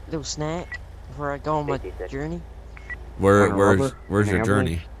little snack before I go on my journey. Where's your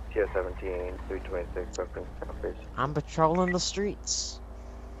journey? Tier 17, 326, reference copies. I'm patrolling the streets.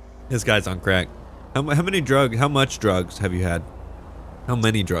 This guy's on crack. How much drugs have you had? How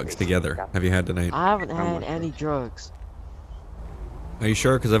many drugs together have you had tonight? I haven't had any drugs. Are you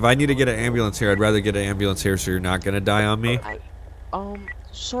sure? Because if I need to get an ambulance here, I'd rather get an ambulance here so you're not going to die on me.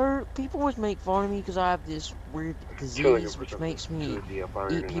 Sir, people always make fun of me because I have this weird disease which makes me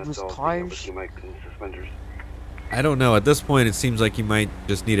eat people's tires. I don't know. At this point, it seems like you might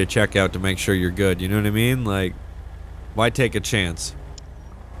just need a checkout to make sure you're good. You know what I mean? Like, why take a chance?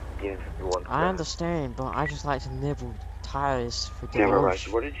 I understand, but I just like to nibble tires for Dolores.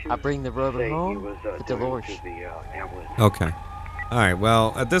 I bring the rubber home for Dolores. Okay. All right.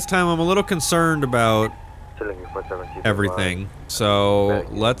 Well, at this time, I'm a little concerned about everything. So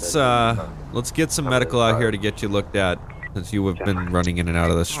let's get some medical out here to get you looked at, since you have been running in and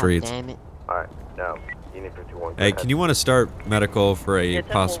out of the streets. Damn it. All right, now unit 51. Hey, can you want to start medical for a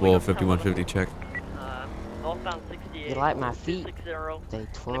possible 5150 check? Northbound 68. You like my feet? They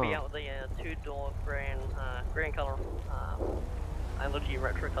Gonna be out twirl. with a two-door grand color. LG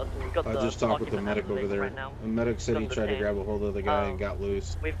retro custom. We've got I just talked with the medic over there. right now. The medic said he tried to grab a hold of the guy and got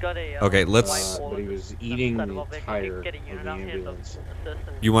loose. We've got a Okay, let's. But he was eating the tire of the ambulance.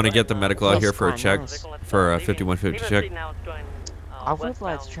 You want to get the medical out here for a check, for a 5150 check? I would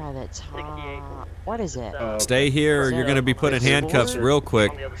like to try that What is that? Stay here. You're gonna be put in handcuffs real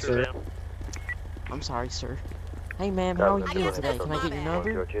quick. Sir. I'm sorry, sir. Hey, ma'am, how are you doing today? Can I get your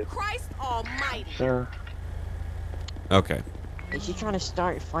number? Christ almighty. Sir. Okay. Is she trying to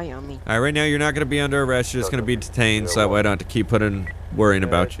start a fight on me? All right, right now you're not going to be under arrest. You're just going to be detained, so that way I don't have to keep worrying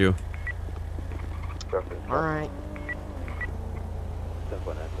about you. All right.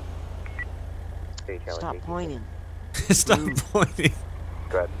 Stop pointing. Stop pointing.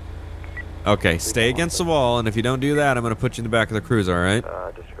 Okay, stay against the wall, and if you don't do that, I'm going to put you in the back of the cruiser, all right?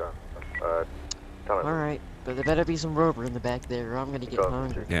 All right, but there better be some rubber in the back there, or I'm gonna get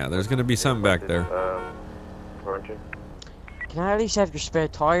hungry. Yeah, there's going to be something back there. Can I at least have your spare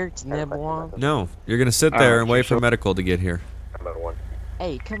tire to nibble on? No, you're going to sit there and wait for medical to get here.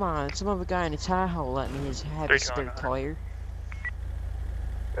 Hey, come on, some other guy in a Tahoe let me have his spare tire.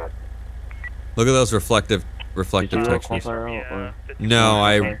 Look at those reflective textures. No,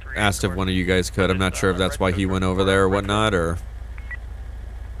 I asked if one of you guys could. I'm not sure if that's why he went over there or whatnot, or...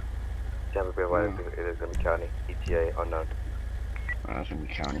 Tampa Bay Live, it is going to be county. ETA unknown. That's going to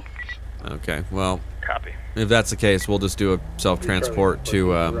be county. Okay, well, Copy. if that's the case, we'll just do a self-transport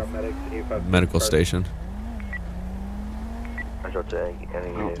to medical station. I don't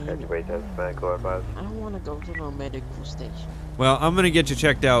want to go to no medical station. Well, I'm going to get you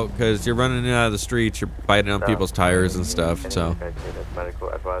checked out because you're running in and out of the streets, you're biting on people's tires and stuff, so...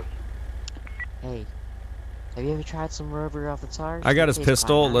 Hey, have you ever tried some rubber off the tires? I got his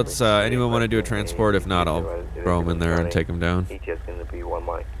pistol. Let's, anyone want to do a transport? If not, I'll throw him in there and take him down. Hey,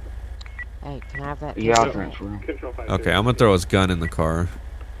 can I have that? Yeah, Okay, I'm going to throw his gun in the car.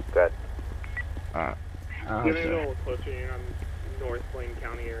 Good. Give me a little closer on North Plain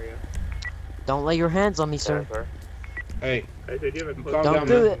County area. Don't lay your hands on me, sir. Hey, don't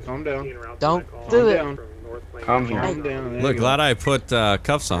do it. Calm down. Don't do it. Calm down. Look, glad I put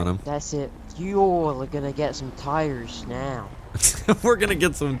cuffs on him. That's it. You're gonna get some tires now. We're gonna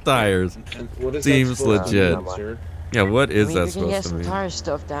get some tires. What is Seems that supposed legit. to mean, sir? Yeah, what is I mean, that you're gonna supposed get to some mean? tire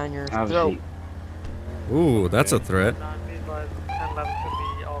stuff down your throat. Ooh, that's a threat.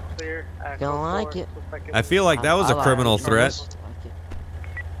 Don't like it. I feel like that was a criminal threat.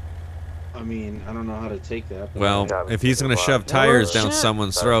 I mean, I don't know how to take that. But Well, if he's gonna shove tires down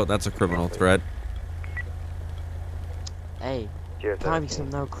someone's throat, that's a criminal threat. Hey, probably some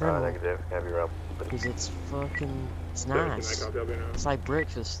no criminal. Because it's nice. It's like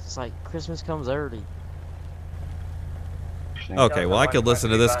breakfast. It's like Christmas comes early. Okay, well I could listen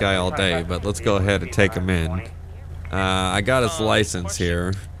to this guy all day, but let's go ahead and take him in. I got his license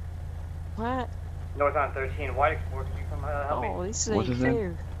here. What? North on 13, White Export, can you come help me? Oh, this ain't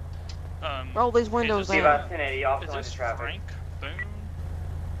fair. Roll these windows Leave down. out 1080, off the Is traffic. Frank Boone?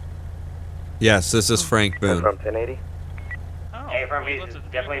 Yes, this is Frank Boone. From 1080? Oh, Hey, from he's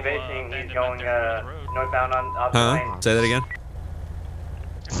definitely facing, he's going northbound on off the Huh? lane. Say that again?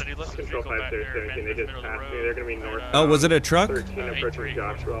 He said he left his vehicle back there, abandoned in the middle of the road. They're going to be north. Oh, was it a truck? 13 approaching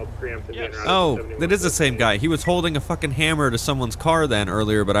Joshua, preempted in route Oh, 71. that is the same guy. He was holding a fucking hammer to someone's car then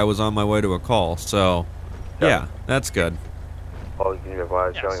earlier, but I was on my way to a call, so... Yeah, that's good. All you can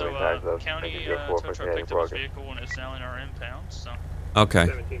advise Yeah, showing so, me tags of county tow tow truck picked up his vehicle and is selling our impounds, so... Okay.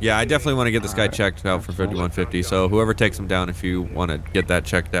 Yeah, I definitely want to get this guy checked out for 5150, so whoever takes him down, if you want to get that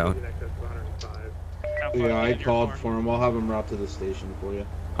checked out. Yeah, I called for him. I'll have him route to the station for you.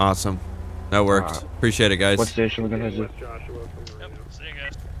 Awesome. That worked. Appreciate it, guys. What station are we going to Yep, see you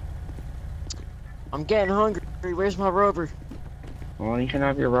guys. I'm getting hungry. Where's my rubber? Well, you can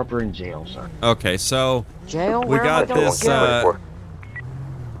have your rubber in jail, sir. Okay, so... Jail? We Where got am I this, going?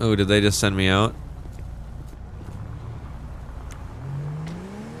 Oh, did they just send me out?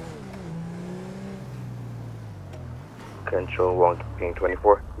 Control 1, King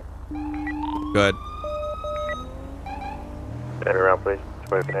 24. Good. Turn around, please.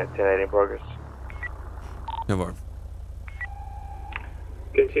 1080 in progress. No more.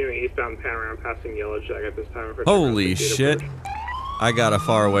 Continuing eastbound panorama, passing Yellow Jack at this time. For Holy shit. I got a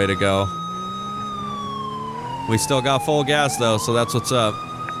far way to go. We still got full gas, though, so that's what's up.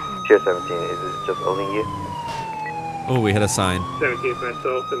 Tier 17, is it just only you? Oh, we hit a sign. 17th,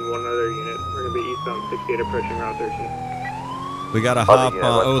 myself, and one other unit. We're going to be eastbound 68 approaching Route 13. We gotta hop on.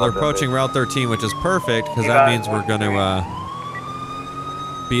 Oh, they're approaching Route 13, which is perfect, because that means we're gonna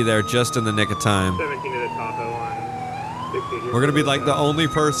be there just in the nick of time. 17 to the Tahoe on We're gonna be like the only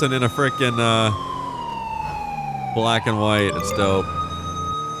person in a frickin' black and white. It's dope.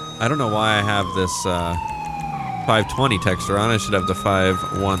 I don't know why I have this 520 texture on. I should have the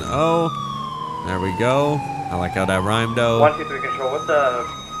 510. There we go. I like how that rhymed though. 123 control. What's the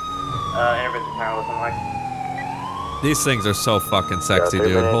intervention time looking like? These things are so fucking sexy,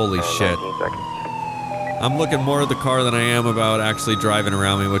 dude. Holy shit. I'm looking more at the car than I am about actually driving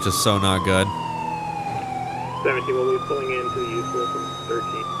around me, which is so not good. 17 will be pulling into the U-tool from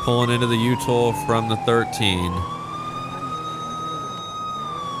 13. Pulling into the U-tool from the 13.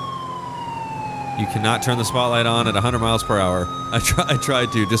 You cannot turn the spotlight on at 100 miles per hour. I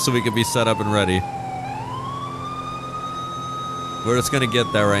tried to, just so we could be set up and ready. We're just gonna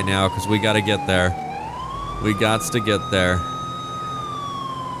get there right now, because we gotta get there. We gots to get there.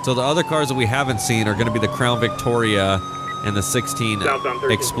 So the other cars that we haven't seen are gonna be the Crown Victoria and the 16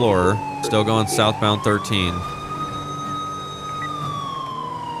 Explorer. Still going southbound 13.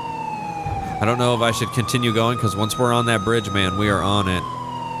 I don't know if I should continue going, because once we're on that bridge, man, we are on it.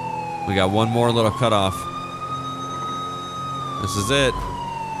 We got one more little cutoff. This is it.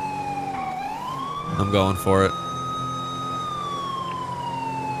 I'm going for it.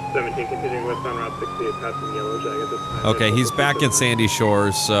 17 continuing westbound Route 68 passing Yellow Jacket this time. Okay, he's back in Sandy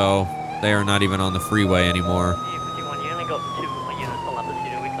Shores, so they are not even on the freeway anymore. You only got 2 units on this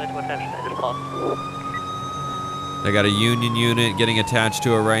unit. We clear to attention as possible. They got a Union unit getting attached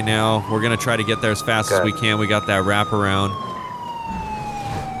to it right now. We're gonna try to get there as fast as we can. We got that wraparound.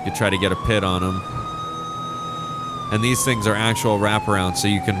 You try to get a pit on them. And these things are actual wraparound, so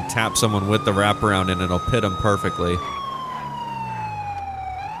you can tap someone with the wraparound and it'll pit them perfectly.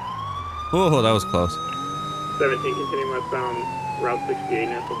 Oh, that was close. 17 continuing westbound Route 68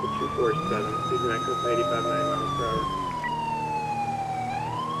 now to 247. Speeds in excess of 85 miles per hour.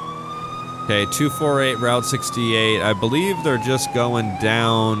 Okay, 248 Route 68. I believe they're just going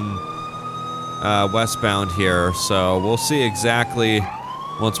down westbound here, so we'll see exactly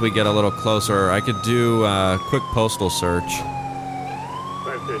once we get a little closer. I could do a quick postal search.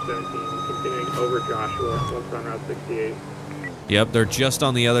 5017 continuing over Joshua westbound Route 68. Yep, they're just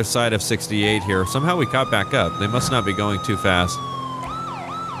on the other side of 68 here. Somehow we caught back up. They must not be going too fast.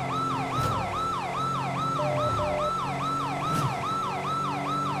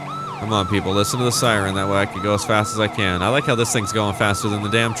 Come on, people, listen to the siren. That way I can go as fast as I can. I like how this thing's going faster than the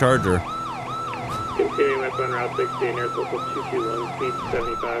damn Charger. Continuing westbound Route 68 near local 221, speed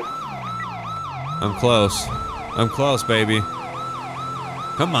 75. I'm close. I'm close, baby.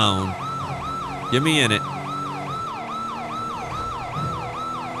 Come on. Get me in it.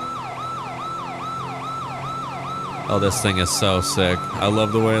 Oh, this thing is so sick. I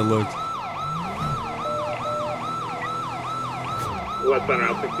love the way it looks. Westbound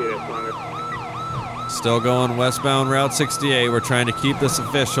Route 68 is longer. Still going westbound Route 68. We're trying to keep this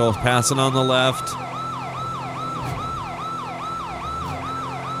official. Passing on the left.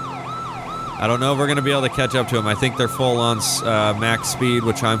 I don't know if we're going to be able to catch up to them. I think they're full on max speed,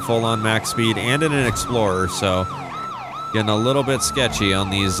 which I'm full on max speed, and in an Explorer, so getting a little bit sketchy on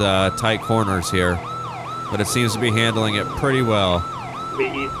these tight corners here. But it seems to be handling it pretty well. The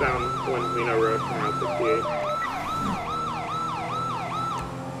eastbound Leno Road from Route 68.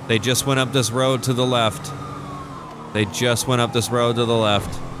 They just went up this road to the left. They just went up this road to the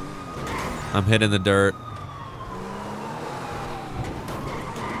left. I'm hitting the dirt.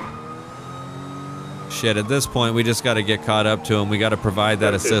 Shit, at this point, we just got to get caught up to them. We got to provide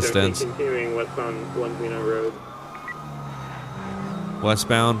that assistance. Continuing westbound Buenavino Road.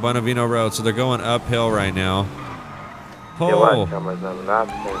 Westbound Buenavino Road, so they're going uphill right now. Oh!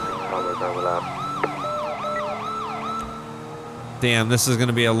 Damn, this is going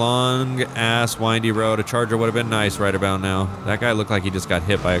to be a long-ass, windy road. A Charger would have been nice right about now. That guy looked like he just got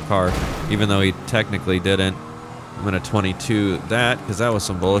hit by a car, even though he technically didn't. I'm going to 22 that, because that was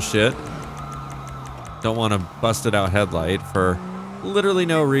some bullshit. Don't want a busted-out headlight for literally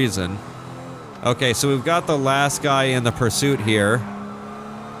no reason. Okay, so we've got the last guy in the pursuit here.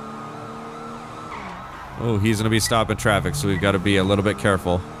 Oh, he's going to be stopping traffic, so we've got to be a little bit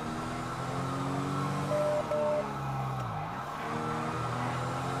careful.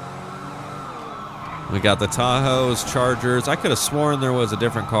 We got the Tahoes, Chargers. I could have sworn there was a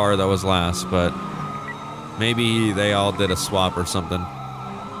different car that was last, but maybe they all did a swap or something.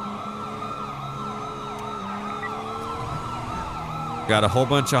 Got a whole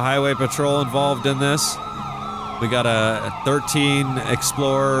bunch of Highway Patrol involved in this. We got a 13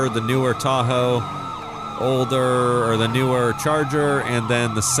 Explorer, the newer Tahoe, older, or the newer Charger, and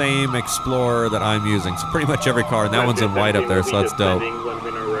then the same Explorer that I'm using. So pretty much every car, and that one's in white up there, so that's dope.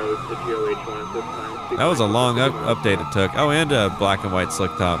 goes to GOH1 at this time. That was a long update it took. Oh, and a black and white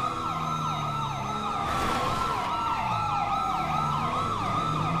slick top.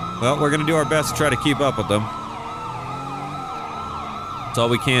 Well, we're going to do our best to try to keep up with them. That's all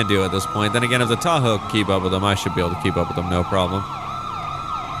we can do at this point. Then again, if the Tahoe can keep up with them, I should be able to keep up with them, no problem.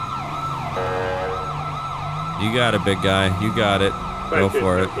 You got it, big guy. You got it. Go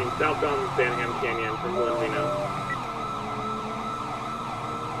for it. Southbound Banham Canyon from Reno.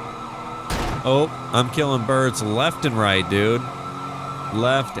 Oh, I'm killing birds left and right, dude.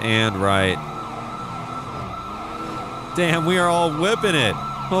 Left and right. Damn, we are all whipping it.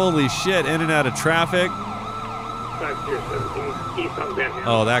 Holy shit, in and out of traffic. 5017 east on Banham.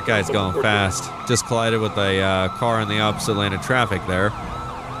 Oh, that guy's going fast. Just collided with a car in the opposite lane of traffic there.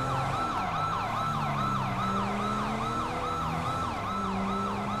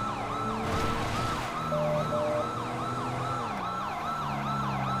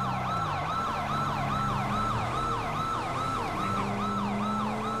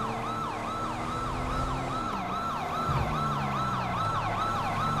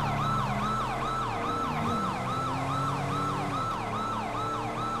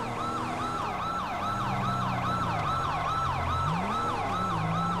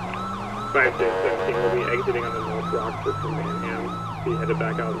 We'll be exiting on the North Rockford from Banham. Be headed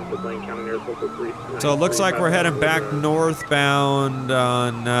back out into Blaine County near Local 3. So it looks like we're heading back northbound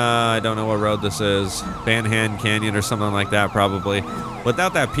on, I don't know what road this is. Banham Canyon or something like that, probably.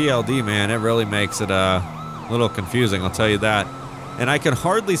 Without that PLD, man, it really makes it a little confusing, I'll tell you that. And I can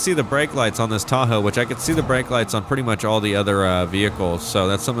hardly see the brake lights on this Tahoe, which I could see the brake lights on pretty much all the other vehicles. So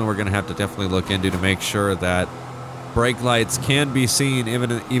that's something we're going to have to definitely look into to make sure that brake lights can be seen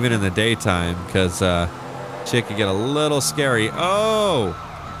even in the daytime, because shit can get a little scary. Oh,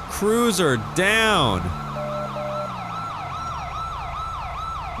 cruiser down.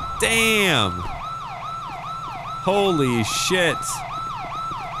 Damn. Holy shit.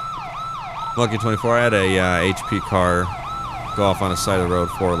 Lucky 24, I had a HP car go off on the side of the road,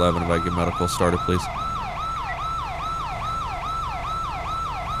 411, if I get medical started, please.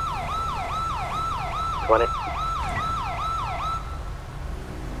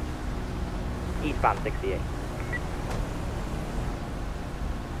 Eastbound 68.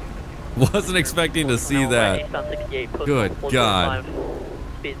 Wasn't expecting to see that. Eastbound 68, Good God.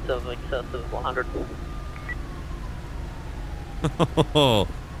 Speeds of excess of 100. Oh,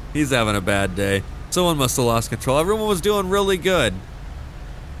 he's having a bad day. Someone must have lost control. Everyone was doing really good.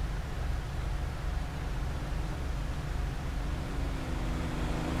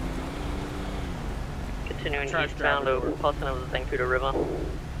 Continuing eastbound over, passing over the Zancudo River.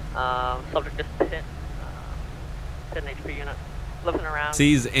 Subject just hit. Hit an HP unit. Looking around.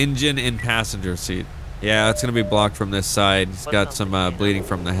 Sees engine in passenger seat. Yeah, it's going to be blocked from this side. He's got some bleeding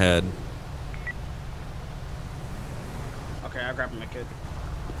from the head. Okay, I'll grab my kid.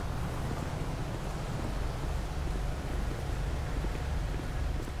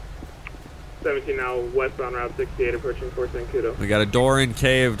 Now westbound Route 68 approaching Fort Zancudo. We got a door in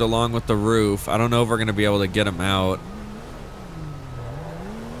caved along with the roof. I don't know if we're going to be able to get him out.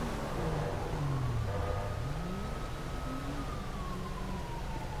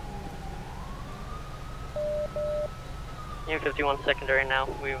 Unit 51 secondary now.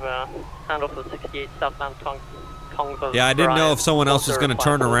 We've signed off of 68 southbound Tongva. Yeah, I didn't know if someone else was going to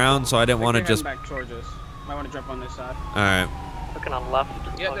turn around, so I didn't want to just... back towards us. Might want to jump on this side. Alright. Looking on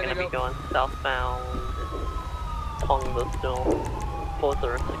left, we're going to be going southbound Tongva still.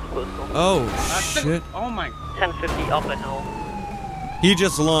 406 postal. Oh, shit. Oh my. 1050 up a hill. He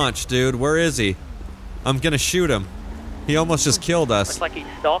just launched, dude. Where is he? I'm going to shoot him. He almost just killed us. Looks like he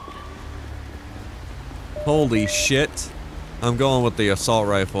stopped. Holy shit. I'm going with the assault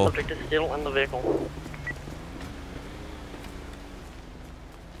rifle. Subject is still in the vehicle.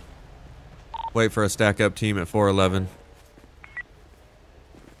 Wait for a stack up team at 411.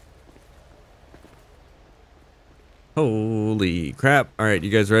 Holy crap. Alright, you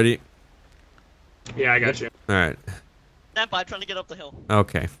guys ready? Yeah, I got you. Alright. Stand by, trying to get up the hill.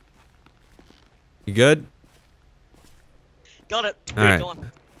 Okay. You good? Got it. Alright.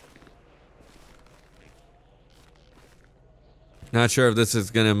 Going. Not sure if this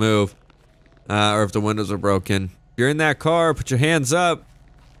is gonna move. Or if the windows are broken. If you're in that car, put your hands up.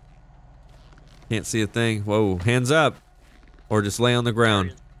 Can't see a thing. Whoa, hands up. Or just lay on the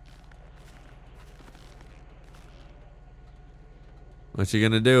ground. What you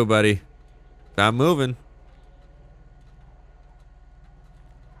gonna do, buddy? Stop moving.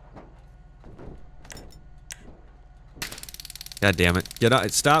 God damn it. Get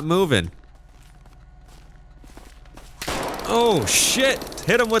out. Stop moving. Oh, shit.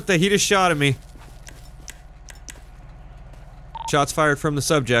 Hit him with the, he just shot at me. Shots fired from the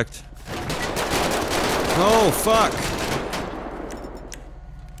subject. Oh, fuck.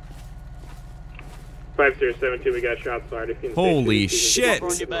 5072, we got shots fired. Holy shit.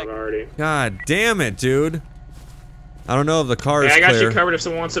 God damn it, dude. I don't know if the car is I got clear. you covered if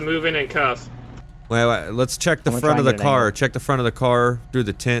someone wants to move in and cuff. Wait, let's check the front of the car. Check the front of the car through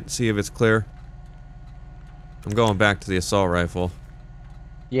the tent, see if it's clear. I'm going back to the assault rifle.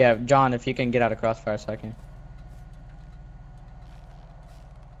 Yeah, John, if you can get out of crossfire a second.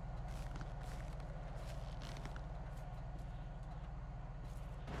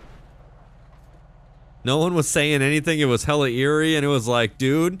 No one was saying anything. It was hella eerie, and it was like,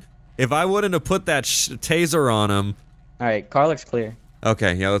 dude, if I wouldn't have put that taser on him. All right, car looks clear.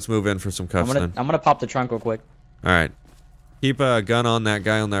 Okay, yeah, let's move in for some cuffs then. I'm gonna pop the trunk real quick. All right, keep a gun on that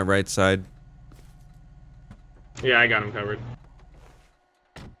guy on that right side. Yeah, I got him covered.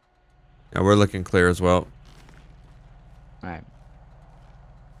 Yeah, we're looking clear as well. All right.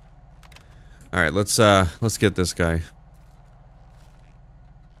 All right, let's get this guy.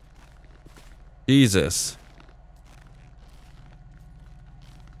 Jesus.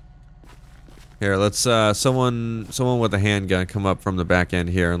 Here, let's someone with a handgun come up from the back end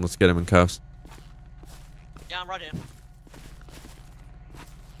here and let's get him in cuffs. Yeah, I'm right in.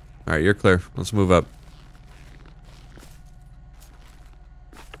 All right, you're clear. Let's move up.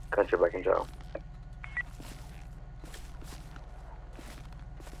 Country back in jail.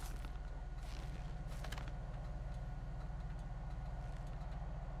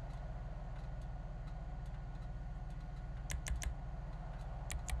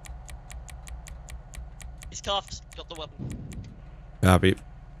 He's cuffed. Got the weapon. Copy.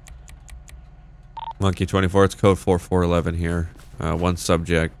 Monkey 24, it's code 4411 here. One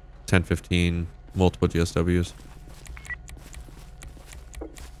subject, 1015, multiple GSWs.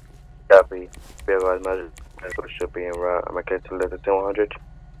 Copy. Be advised, medical should be en route. I'm okay to live at 100.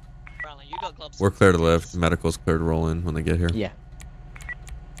 We're clear to lift. Medical's clear to roll in when they get here. Yeah.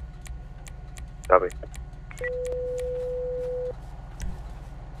 Copy.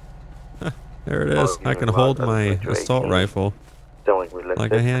 There it is. I can hold my assault rifle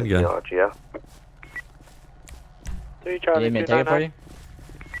like a handgun. You may take it for you?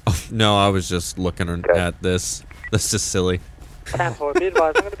 Oh, no, I was just looking at this. This is silly. 10-4, be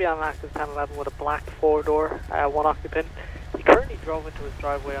advised, I'm going to be on an active 1011 with a black 4-door, one occupant. He currently drove into his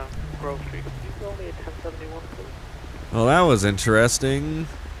driveway on Grove Street. Could you roll me a 1071, please? Well, that was interesting.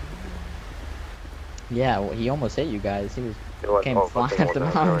 Yeah, well, he almost hit you guys. He came flying at the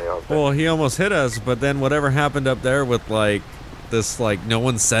mountain. Well, he almost hit us, but then whatever happened up there with like this, like no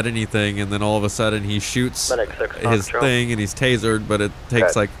one said anything, and then all of a sudden he shoots his thing and he's tasered, but it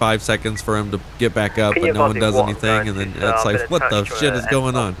takes like 5 seconds for him to get back up, but no one does anything, and then it's like, what the shit is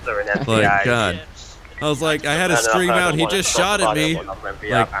going on? Like, God. I was like, I had to scream out, he just shot at me.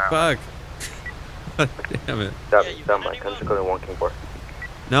 Like, fuck. Damn it.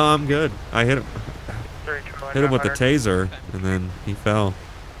 No, I'm good. I hit him. Hit him with the taser, and then he fell.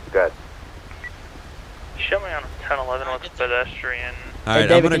 Good. Show me on 1011 with the pedestrian.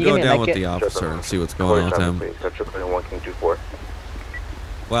 Alright, I'm gonna go down with the officer and see what's going on with him.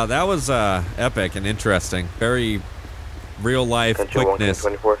 Wow, that was epic and interesting. Very real life quickness.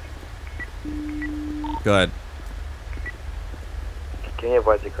 Good. Can you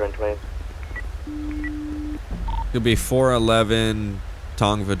advise your current plane? It'll be 411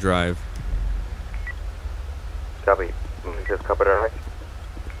 Tongva Drive. Copy. Just copy that.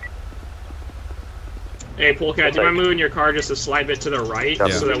 Hey, Polecat, do you mind moving your car just a slight bit to the right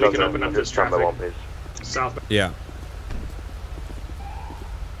so that we can open up this traffic? South. Yeah.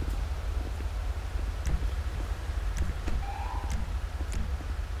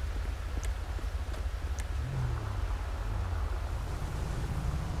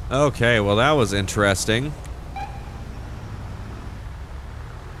 Okay, well that was interesting.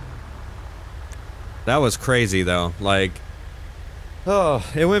 That was crazy though. Like, oh,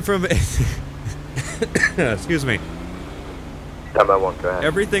 it went from excuse me.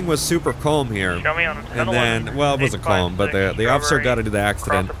 Everything was super calm here. And then, well, it wasn't calm, but the officer got into the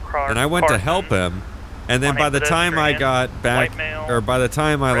accident, and I went to help him. And then by the time I got back, or by the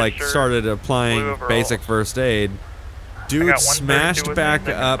time I like started applying basic first aid, dude smashed back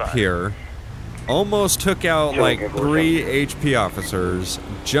up here, almost took out like 3 HP officers,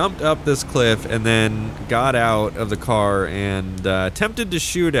 jumped up this cliff, and then got out of the car and attempted to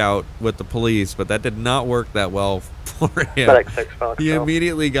shoot out with the police, but that did not work that well for him. He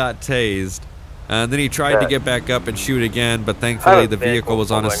immediately got tased. And then he tried to get back up and shoot again, but thankfully the vehicle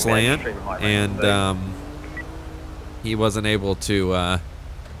was on a slant, and he wasn't able to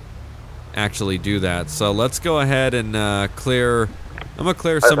actually do that. So let's go ahead and clear. I'm gonna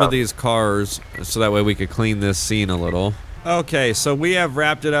clear some of these cars so that way we could clean this scene a little. Okay, so we have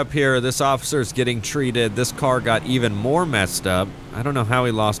wrapped it up here. This officer's getting treated. This car got even more messed up. I don't know how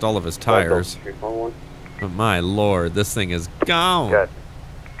he lost all of his tires. But my lord, this thing is gone.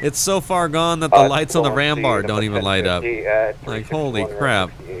 It's so far gone that the lights on the ram bar don't even light up. Like, holy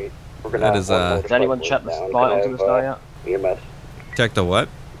crap. That is, Has anyone checked the vitals of this guy yet? Check the what?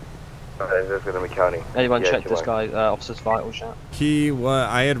 Anyone checked this guy, officer's vitals yet?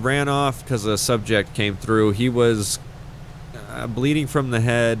 I had ran off because a subject came through. He was bleeding from the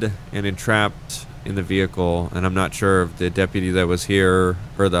head and entrapped in the vehicle, and I'm not sure if the deputy that was here,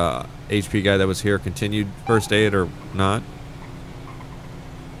 or the HP guy that was here, continued first aid or not.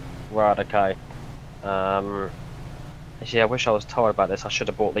 Right, okay. Actually, I wish I was told about this. I should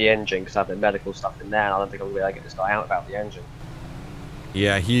have bought the engine because I have the medical stuff in there, and I don't think I'm going to be able to get this guy out without the engine.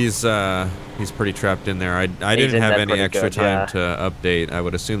 Yeah, he's pretty trapped in there. I didn't have any extra time to update. I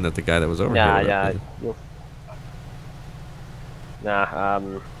would assume that the guy that was over here would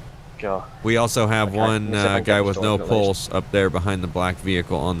God. We also have one guy with no pulse up there behind the black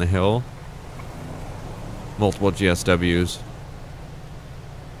vehicle on the hill. Multiple GSWs.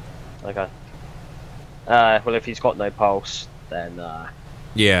 Okay. Well, if he's got no pulse, then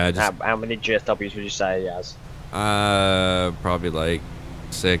yeah. Just, how many GSWs would you say he has? Probably like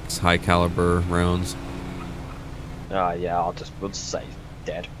 6 high caliber rounds. Yeah, we'll say he's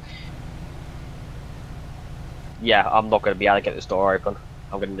dead. Yeah, I'm not going to be able to get this door open.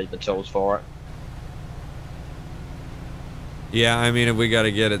 I'm going to need the tools for it. Yeah, I mean, if we got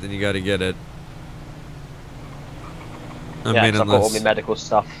to get it, then you got to get it. I've got all my medical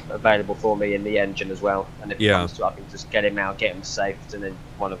stuff available for me in the engine as well. And if it comes to it, I can just get him out, get him safed, and then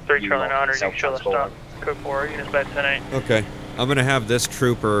one of you self-transport. Code 4, units by 10-8. Okay. I'm going to have this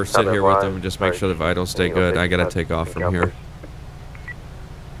trooper sit here with him and just make sure the vitals stay good. I got to take off from here.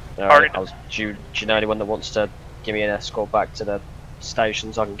 Alright, do you know anyone that wants to give me an escort back to the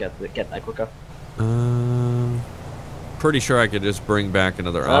station so I can get there quicker? Pretty sure I could just bring back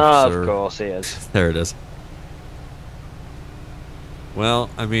another officer. Of course he is. There it is. Well,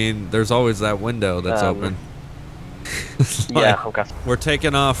 I mean, there's always that window that's open. Yeah, okay. We're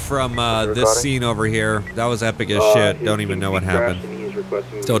taking off from this scene over here. That was epic as shit. Don't even know what happened.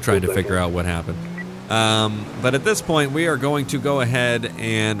 Still trying to figure out what happened. But at this point, we are going to go ahead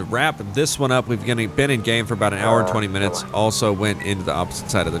and wrap this one up. We've been in game for about an hour and 20 minutes. Also went into the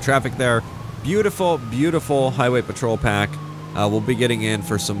opposite side of the traffic there. Beautiful, beautiful Highway Patrol pack. We'll be getting in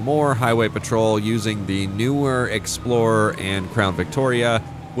for some more Highway Patrol using the newer Explorer and Crown Victoria.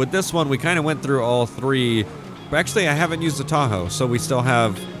 With this one, we kind of went through all three. Actually, I haven't used the Tahoe, so we still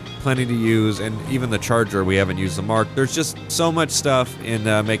have plenty to use, and even the Charger, we haven't used the Mark. There's just so much stuff in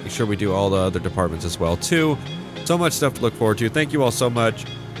making sure we do all the other departments as well, too. So much stuff to look forward to. Thank you all so much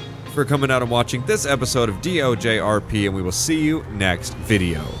for coming out and watching this episode of DOJRP, and we will see you next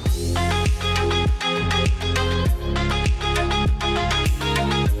video.